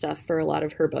advertisements and stuff for a lot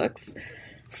of her books.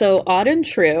 So Odd and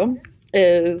True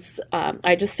is,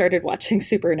 I just started watching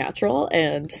Supernatural,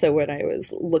 and so when I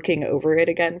was looking over it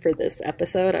again for this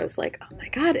episode, I was like, oh my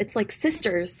god, it's like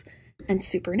Sisters and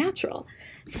Supernatural.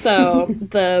 So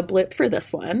the blip for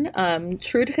this one,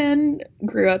 Trudchen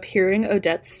grew up hearing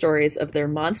Odette's stories of their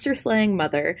monster-slaying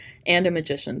mother and a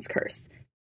magician's curse.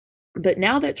 But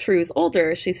now that True's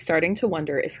older, she's starting to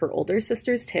wonder if her older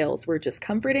sister's tales were just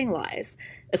comforting lies,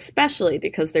 especially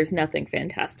because there's nothing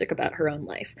fantastic about her own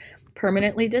life,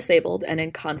 permanently disabled and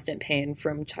in constant pain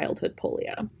from childhood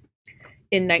polio.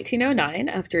 In 1909,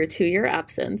 after a 2-year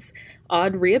absence,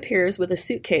 Odd reappears with a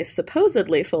suitcase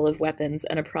supposedly full of weapons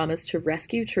and a promise to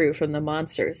rescue True from the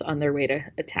monsters on their way to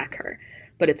attack her.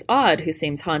 But it's Odd who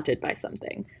seems haunted by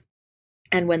something.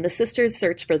 And when the sisters'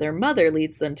 search for their mother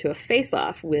leads them to a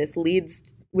face-off with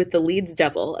the Leeds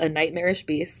Devil, a nightmarish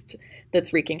beast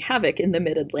that's wreaking havoc in the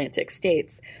mid-Atlantic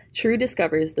states, True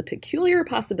discovers the peculiar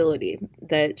possibility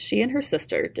that she and her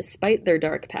sister, despite their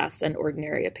dark pasts and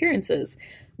ordinary appearances,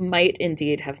 might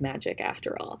indeed have magic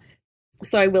after all.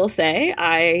 So I will say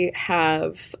I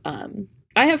have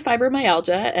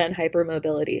fibromyalgia and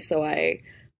hypermobility, so I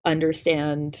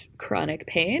understand chronic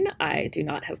pain. I do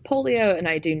not have polio, and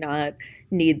I do not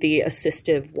need the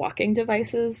assistive walking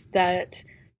devices that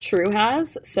True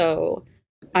has. So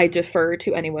I defer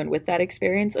to anyone with that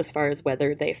experience as far as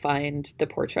whether they find the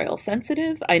portrayal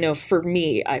sensitive. I know for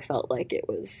me, I felt like it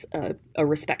was a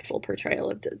respectful portrayal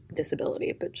of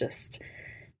disability, but just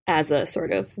as a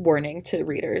sort of warning to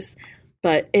readers.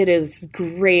 But it is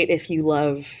great if you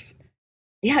love,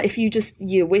 if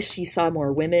you wish you saw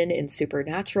more women in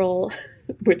Supernatural,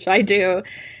 which I do.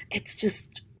 It's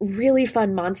just really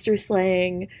fun monster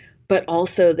slaying, but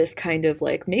also this kind of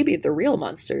like, maybe the real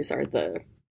monsters are the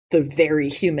very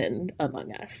human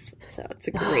among us. So it's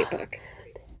a great book.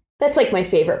 That's like my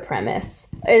favorite premise,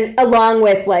 along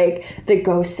with like the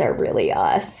ghosts are really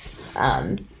us.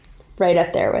 Right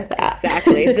up there with that.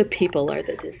 Exactly. The people are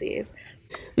the disease.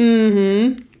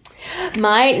 Mm-hmm.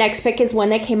 My next pick is one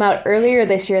that came out earlier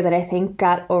this year that I think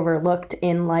got overlooked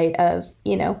in light of,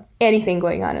 anything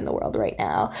going on in the world right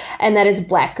now. And that is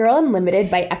Black Girl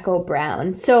Unlimited by Echo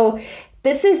Brown. So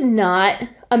this is not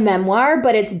a memoir,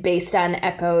 but it's based on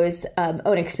Echo's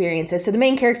own experiences. So the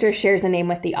main character shares a name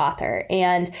with the author.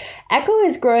 And Echo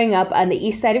is growing up on the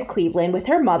east side of Cleveland with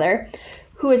her mother,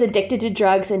 who is addicted to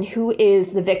drugs and who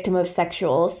is the victim of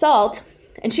sexual assault.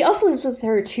 And she also lives with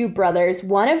her 2 brothers,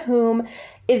 one of whom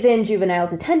is in juvenile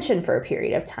detention for a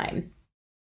period of time.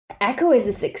 Echo is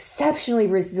this exceptionally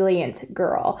resilient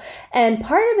girl, and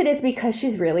part of it is because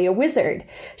she's really a wizard.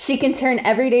 She can turn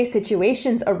everyday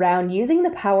situations around using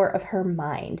the power of her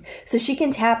mind. So she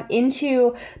can tap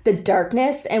into the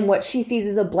darkness and what she sees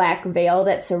as a black veil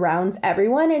that surrounds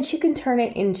everyone, and she can turn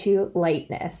it into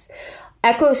lightness.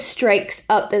 Echo strikes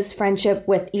up this friendship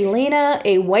with Elena,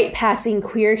 a white-passing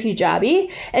queer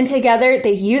hijabi, and together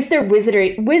they use their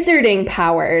wizarding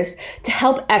powers to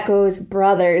help Echo's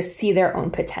brothers see their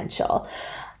own potential.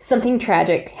 Something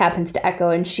tragic happens to Echo,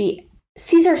 and she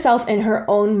sees herself in her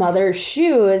own mother's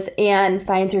shoes and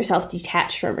finds herself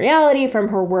detached from reality, from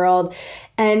her world,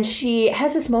 and she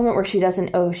has this moment where she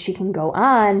doesn't know if she can go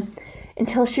on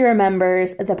until she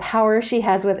remembers the power she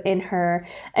has within her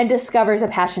and discovers a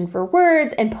passion for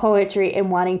words and poetry and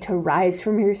wanting to rise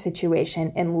from her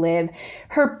situation and live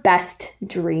her best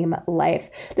dream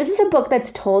life. This is a book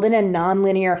that's told in a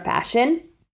non-linear fashion.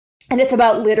 And it's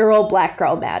about literal Black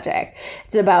girl magic.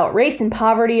 It's about race and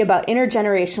poverty, about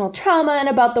intergenerational trauma, and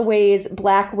about the ways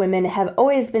Black women have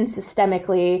always been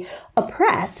systemically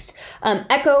oppressed.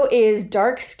 Echo is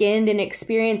dark-skinned and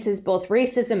experiences both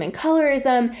racism and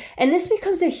colorism, and this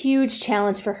becomes a huge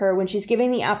challenge for her when she's given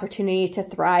the opportunity to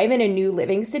thrive in a new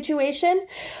living situation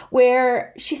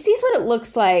where she sees what it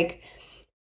looks like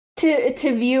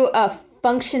to view a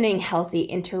functioning, healthy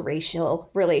interracial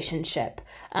relationship.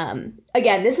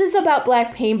 Again, this is about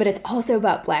Black pain, but it's also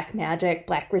about Black magic,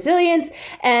 Black resilience,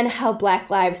 and how Black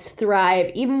lives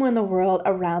thrive even when the world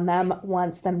around them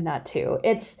wants them not to.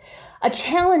 It's a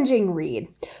challenging read,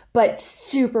 but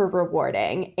super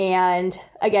rewarding. And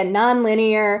again,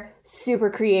 non-linear, super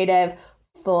creative,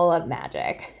 full of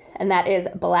magic. And that is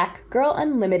Black Girl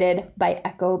Unlimited by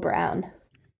Echo Brown.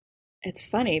 It's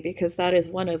funny because that is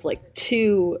one of like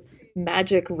 2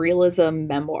 magic realism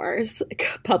memoirs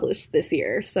published this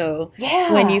year. So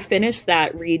when you finish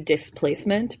that, read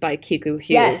Displacement by Kiku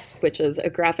Hughes, which is a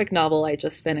graphic novel I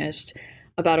just finished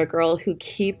about a girl who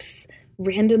keeps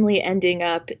randomly ending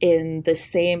up in the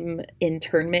same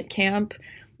internment camp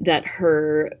that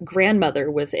her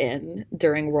grandmother was in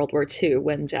during World War II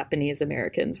when Japanese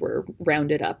Americans were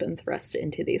rounded up and thrust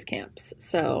into these camps.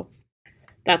 So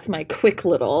that's my quick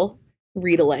little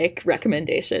read-alike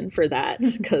recommendation for that,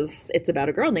 because it's about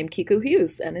a girl named Kiku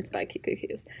Hughes and it's by Kiku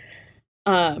Hughes.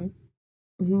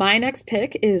 My next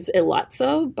pick is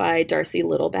Ilazzo by Darcy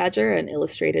Littlebadger and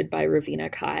illustrated by Ravina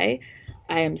Kai.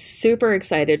 I am super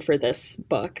excited for this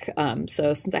book.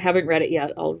 So since I haven't read it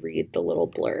yet, I'll read the little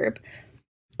blurb.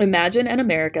 Imagine an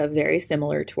America very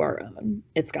similar to our own.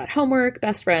 It's got homework,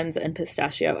 best friends, and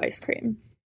pistachio ice cream.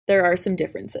 There are some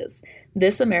differences.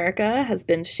 This America has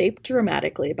been shaped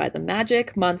dramatically by the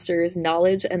magic, monsters,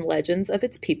 knowledge, and legends of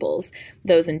its peoples,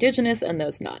 those indigenous and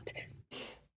those not.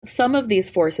 Some of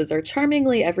these forces are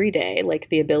charmingly everyday, like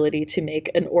the ability to make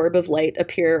an orb of light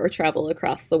appear or travel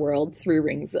across the world through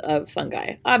rings of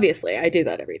fungi. Obviously, I do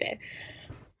that every day.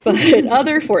 But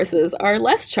other forces are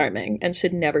less charming and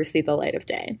should never see the light of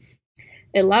day.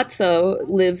 Ilazzo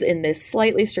lives in this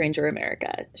slightly stranger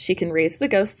America. She can raise the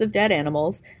ghosts of dead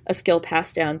animals, a skill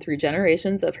passed down through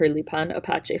generations of her Lipan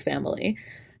Apache family.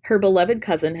 Her beloved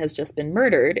cousin has just been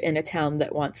murdered in a town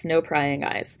that wants no prying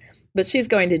eyes, but she's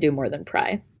going to do more than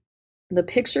pry. The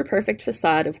picture-perfect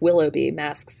facade of Willoughby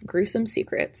masks gruesome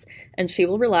secrets, and she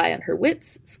will rely on her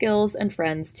wits, skills, and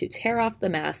friends to tear off the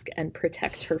mask and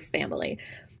protect her family.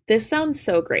 This sounds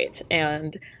so great,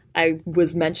 and I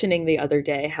was mentioning the other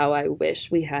day how I wish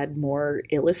we had more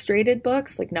illustrated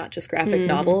books, like not just graphic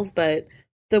novels, but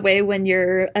the way when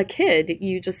you're a kid,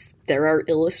 there are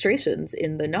illustrations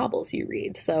in the novels you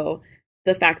read. So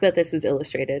the fact that this is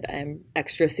illustrated, I'm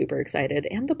extra super excited,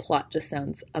 and the plot just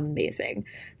sounds amazing.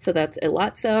 So that's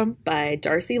Ilazzo by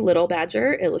Darcy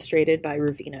Littlebadger, illustrated by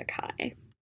Ravina Kai.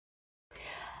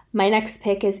 My next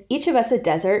pick is Each of Us a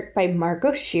Desert by Mark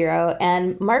Oshiro,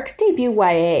 and Mark's debut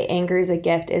YA, Anger is a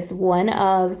Gift, is one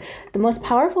of the most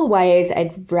powerful YAs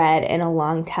I've read in a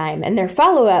long time, and their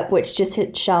follow-up, which just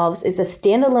hit shelves, is a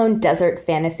standalone desert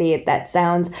fantasy that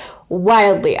sounds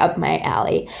wildly up my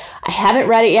alley. I haven't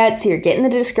read it yet, so you're getting the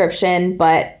description,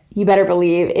 but you better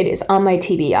believe it is on my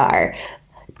TBR.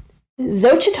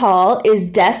 Xochitl is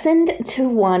destined to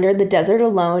wander the desert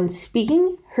alone,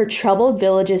 speaking her troubled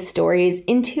village's stories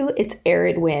into its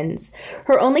arid winds.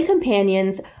 Her only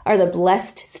companions are the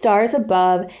blessed stars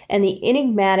above and the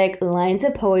enigmatic lines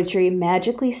of poetry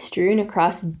magically strewn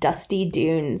across dusty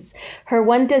dunes. Her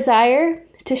one desire?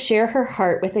 To share her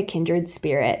heart with a kindred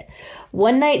spirit.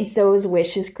 One night, Zoe's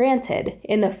wish is granted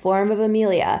in the form of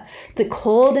Amelia, the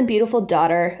cold and beautiful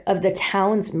daughter of the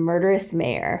town's murderous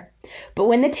mayor. But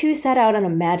when the two set out on a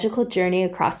magical journey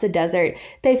across the desert,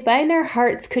 they find their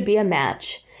hearts could be a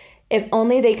match. If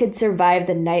only they could survive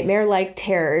the nightmare-like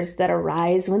terrors that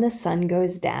arise when the sun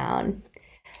goes down.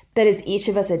 That is Each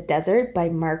of Us a Desert by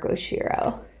Mark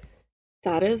Oshiro.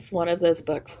 That is one of those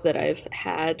books that I've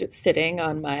had sitting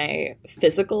on my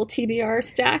physical TBR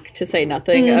stack, to say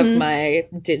nothing of my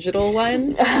digital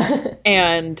one.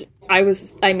 And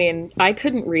I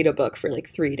couldn't read a book for like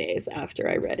 3 days after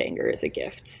I read Anger is a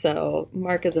Gift. So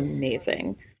Mark is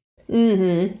amazing.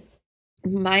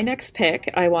 My next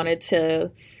pick, I wanted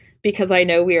to, because I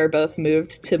know we are both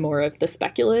moved to more of the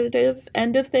speculative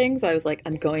end of things, I was like,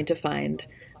 I'm going to find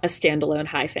a standalone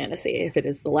high fantasy if it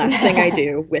is the last thing I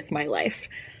do with my life.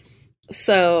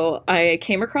 So I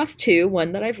came across two,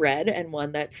 one that I've read and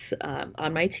one that's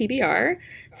on my TBR.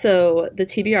 So the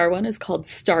TBR one is called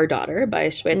Star Daughter by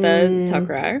Shweta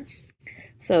Thakrar.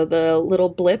 So the little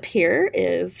blip here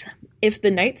is, if the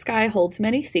night sky holds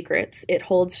many secrets, it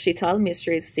holds Sheetal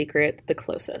Mishri's secret the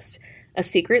closest. A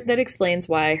secret that explains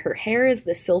why her hair is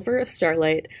the silver of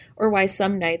starlight, or why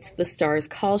some nights the stars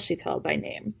call Sheetal by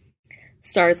name.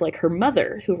 Stars like her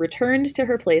mother, who returned to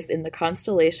her place in the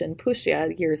constellation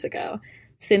Pushya years ago.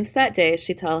 Since that day,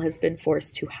 Sheetal has been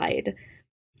forced to hide.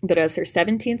 But as her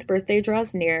 17th birthday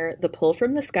draws near, the pull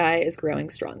from the sky is growing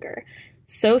stronger.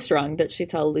 So strong that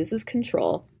Sheetal loses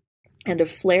control, and a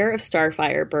flare of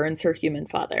starfire burns her human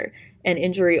father, an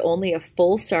injury only a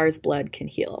full star's blood can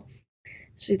heal.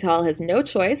 Sheetal has no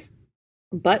choice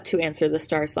but to answer the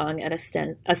star song and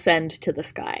ascend to the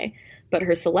sky. But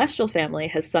her celestial family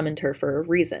has summoned her for a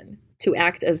reason, to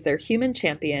act as their human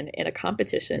champion in a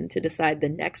competition to decide the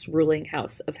next ruling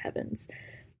house of heavens.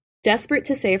 Desperate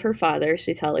to save her father,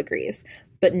 Sheetal agrees,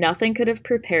 but nothing could have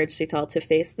prepared Sheetal to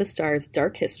face the star's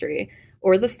dark history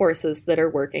or the forces that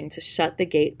are working to shut the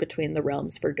gate between the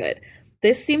realms for good.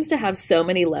 This seems to have so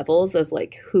many levels of,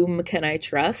 like, whom can I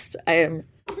trust? I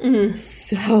am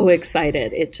so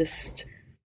excited.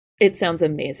 It sounds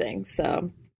amazing.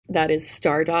 So that is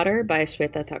Star Daughter by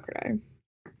Shweta Thakrar.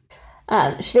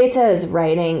 Shweta's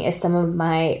writing is some of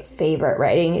my favorite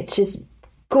writing. It's just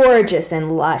gorgeous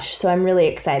and lush. So I'm really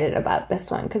excited about this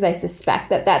one because I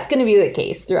suspect that that's going to be the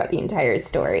case throughout the entire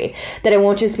story. That it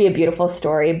won't just be a beautiful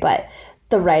story, but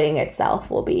the writing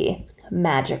itself will be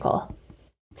magical.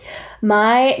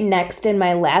 My next and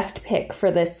my last pick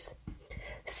for this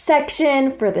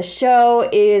section for the show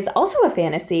is also a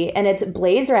fantasy, and it's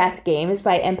Blaze Wrath Games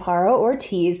by Amparo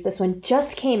Ortiz. This one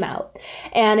just came out,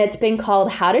 and it's been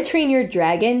called How to Train Your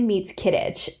Dragon meets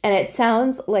Kidditch, and it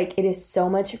sounds like it is so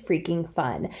much freaking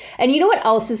fun. And you know what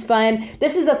else is fun?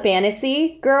 This is a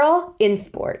fantasy girl in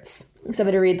sports. So I'm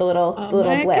going to read the little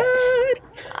blip. God.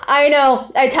 I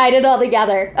know. I tied it all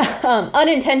together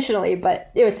unintentionally,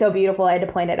 but it was so beautiful I had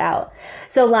to point it out.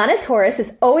 So Lana Torres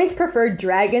has always preferred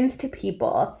dragons to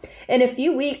people. In a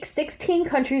few weeks, 16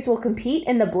 countries will compete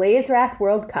in the Blaze Wrath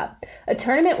World Cup, a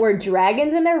tournament where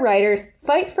dragons and their riders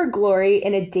fight for glory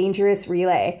in a dangerous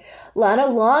relay. Lana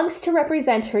longs to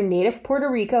represent her native Puerto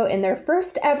Rico in their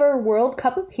first ever World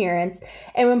Cup appearance,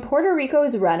 and when Puerto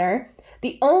Rico's runner,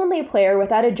 the only player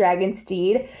without a dragon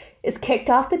steed, is kicked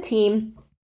off the team,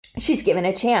 she's given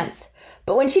a chance.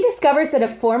 But when she discovers that a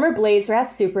former Blaze Wrath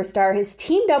superstar has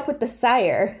teamed up with the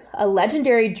Sire, a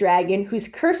legendary dragon who's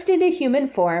cursed into human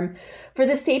form, for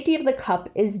the safety of the cup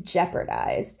is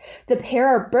jeopardized. The pair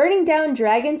are burning down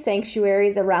dragon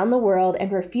sanctuaries around the world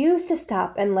and refuse to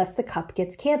stop unless the cup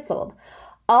gets canceled.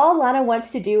 All Lana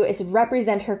wants to do is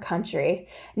represent her country.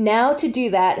 Now, to do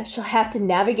that, she'll have to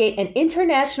navigate an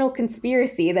international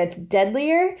conspiracy that's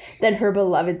deadlier than her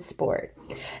beloved sport.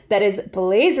 That is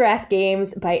Blaze Wrath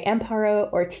Games by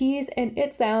Amparo Ortiz, and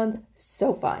it sounds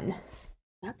so fun.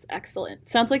 That's excellent.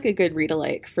 Sounds like a good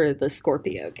read-alike for the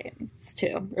Scorpio games,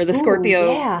 too. Or the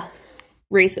Scorpio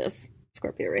races.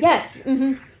 Scorpio races. Yes.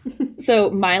 Mm-hmm. So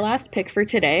my last pick for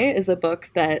today is a book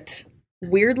that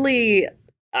weirdly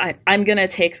I'm going to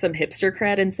take some hipster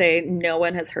cred and say no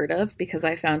one has heard of, because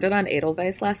I found it on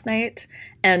Edelweiss last night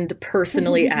and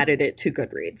personally added it to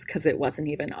Goodreads because it wasn't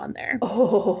even on there.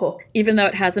 Oh. Even though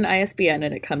it has an ISBN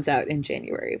and it comes out in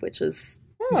January, which is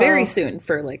very soon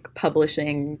for like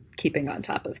publishing, keeping on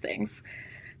top of things.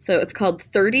 So it's called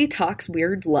 30 Talks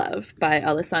Weird Love by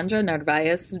Alessandra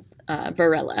Narvaez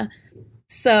Varela.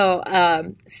 So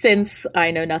since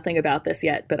I know nothing about this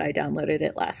yet, but I downloaded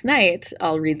it last night,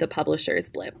 I'll read the publisher's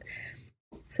blip.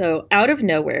 So out of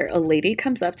nowhere, a lady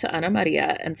comes up to Ana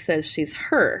Maria and says she's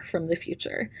her from the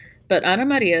future. But Ana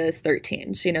Maria is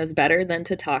 13. She knows better than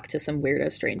to talk to some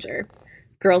weirdo stranger.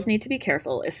 Girls need to be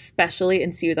careful, especially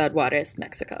in Ciudad Juarez,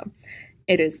 Mexico.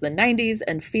 It is the 90s,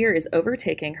 and fear is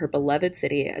overtaking her beloved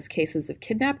city as cases of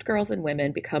kidnapped girls and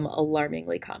women become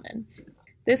alarmingly common.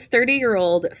 This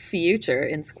 30-year-old future,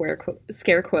 in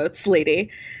scare quotes, lady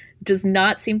does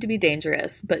not seem to be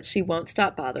dangerous, but she won't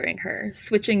stop bothering her,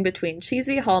 switching between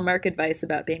cheesy Hallmark advice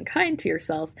about being kind to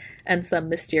yourself and some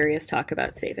mysterious talk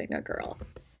about saving a girl.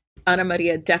 Ana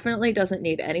Maria definitely doesn't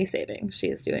need any saving. She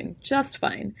is doing just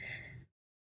fine.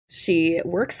 She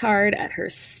works hard at her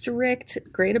strict,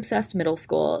 grade-obsessed middle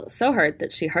school, so hard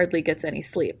that she hardly gets any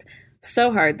sleep.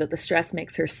 So hard that the stress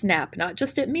makes her snap, not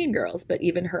just at mean girls, but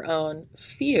even her own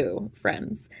few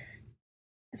friends.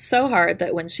 So hard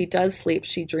that when she does sleep,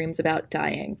 she dreams about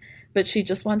dying, but she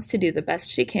just wants to do the best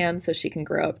she can so she can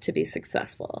grow up to be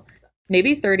successful.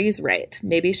 Maybe 30's right.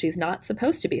 Maybe she's not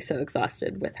supposed to be so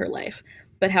exhausted with her life.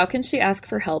 But how can she ask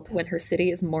for help when her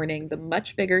city is mourning the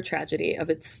much bigger tragedy of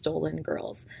its stolen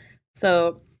girls?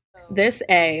 So this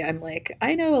I'm like,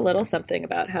 I know a little something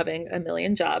about having a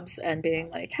million jobs and being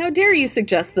like, how dare you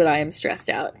suggest that I am stressed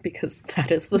out? Because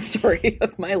that is the story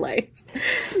of my life.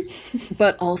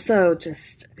 But also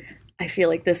just, I feel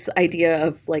like this idea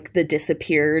of like the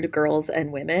disappeared girls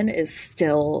and women is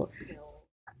still,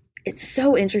 it's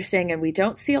so interesting. And we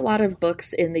don't see a lot of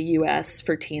books in the US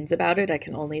for teens about it. I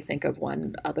can only think of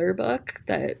one other book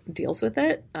that deals with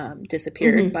it,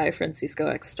 Disappeared by Francisco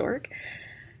X. Stork.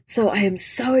 So I am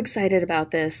so excited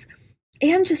about this,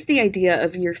 and just the idea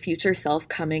of your future self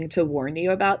coming to warn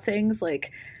you about things. Like,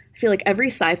 I feel like every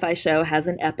sci-fi show has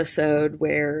an episode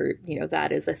where, you know,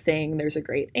 that is a thing. There's a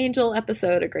great Angel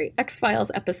episode, a great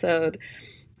X-Files episode.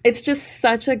 It's just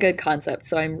such a good concept.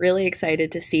 So I'm really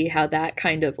excited to see how that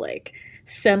kind of like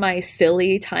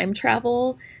semi-silly time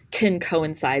travel can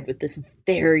coincide with this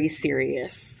very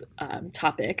serious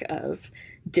topic of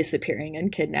disappearing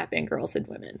and kidnapping girls and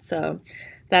women. So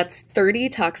that's 30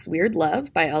 Talks Weird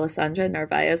Love by Alessandra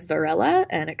Narvaez Varela,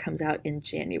 and it comes out in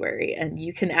January. And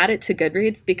you can add it to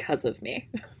Goodreads because of me.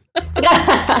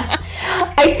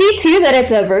 I see, too, that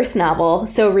it's a verse novel.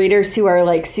 So readers who are,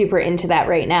 like, super into that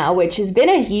right now, which has been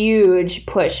a huge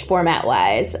push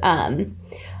format-wise,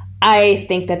 I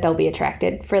think that they'll be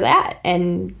attracted for that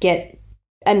and get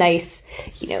a nice,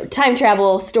 you know, time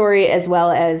travel story as well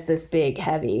as this big,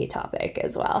 heavy topic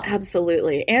as well.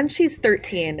 Absolutely. And she's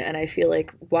 13, and I feel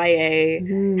like YA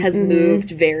has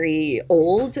moved very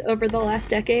old over the last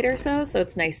decade or so. So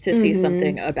it's nice to see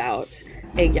something about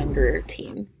a younger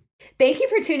teen. Thank you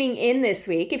for tuning in this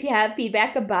week. If you have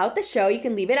feedback about the show, you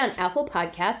can leave it on Apple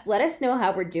Podcasts. Let us know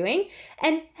how we're doing,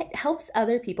 and it helps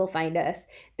other people find us.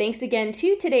 Thanks again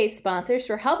to today's sponsors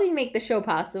for helping make the show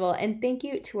possible, and thank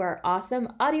you to our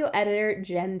awesome audio editor,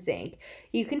 Jen Zink.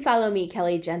 You can follow me,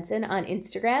 Kelly Jensen, on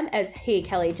Instagram as Hey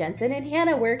Kelly Jensen. And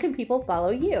Hannah, where can people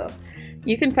follow you?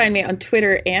 You can find me on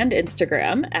Twitter and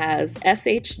Instagram as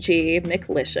SHG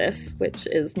McLicious, which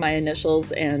is my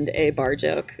initials and a bar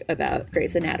joke about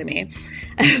Grey's Anatomy,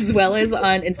 as well as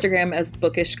on Instagram as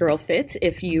Bookish Girl Fit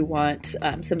if you want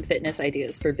some fitness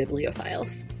ideas for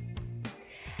bibliophiles.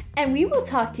 And we will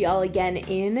talk to y'all again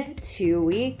in 2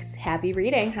 weeks. Happy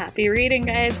reading. Happy reading,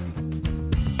 guys.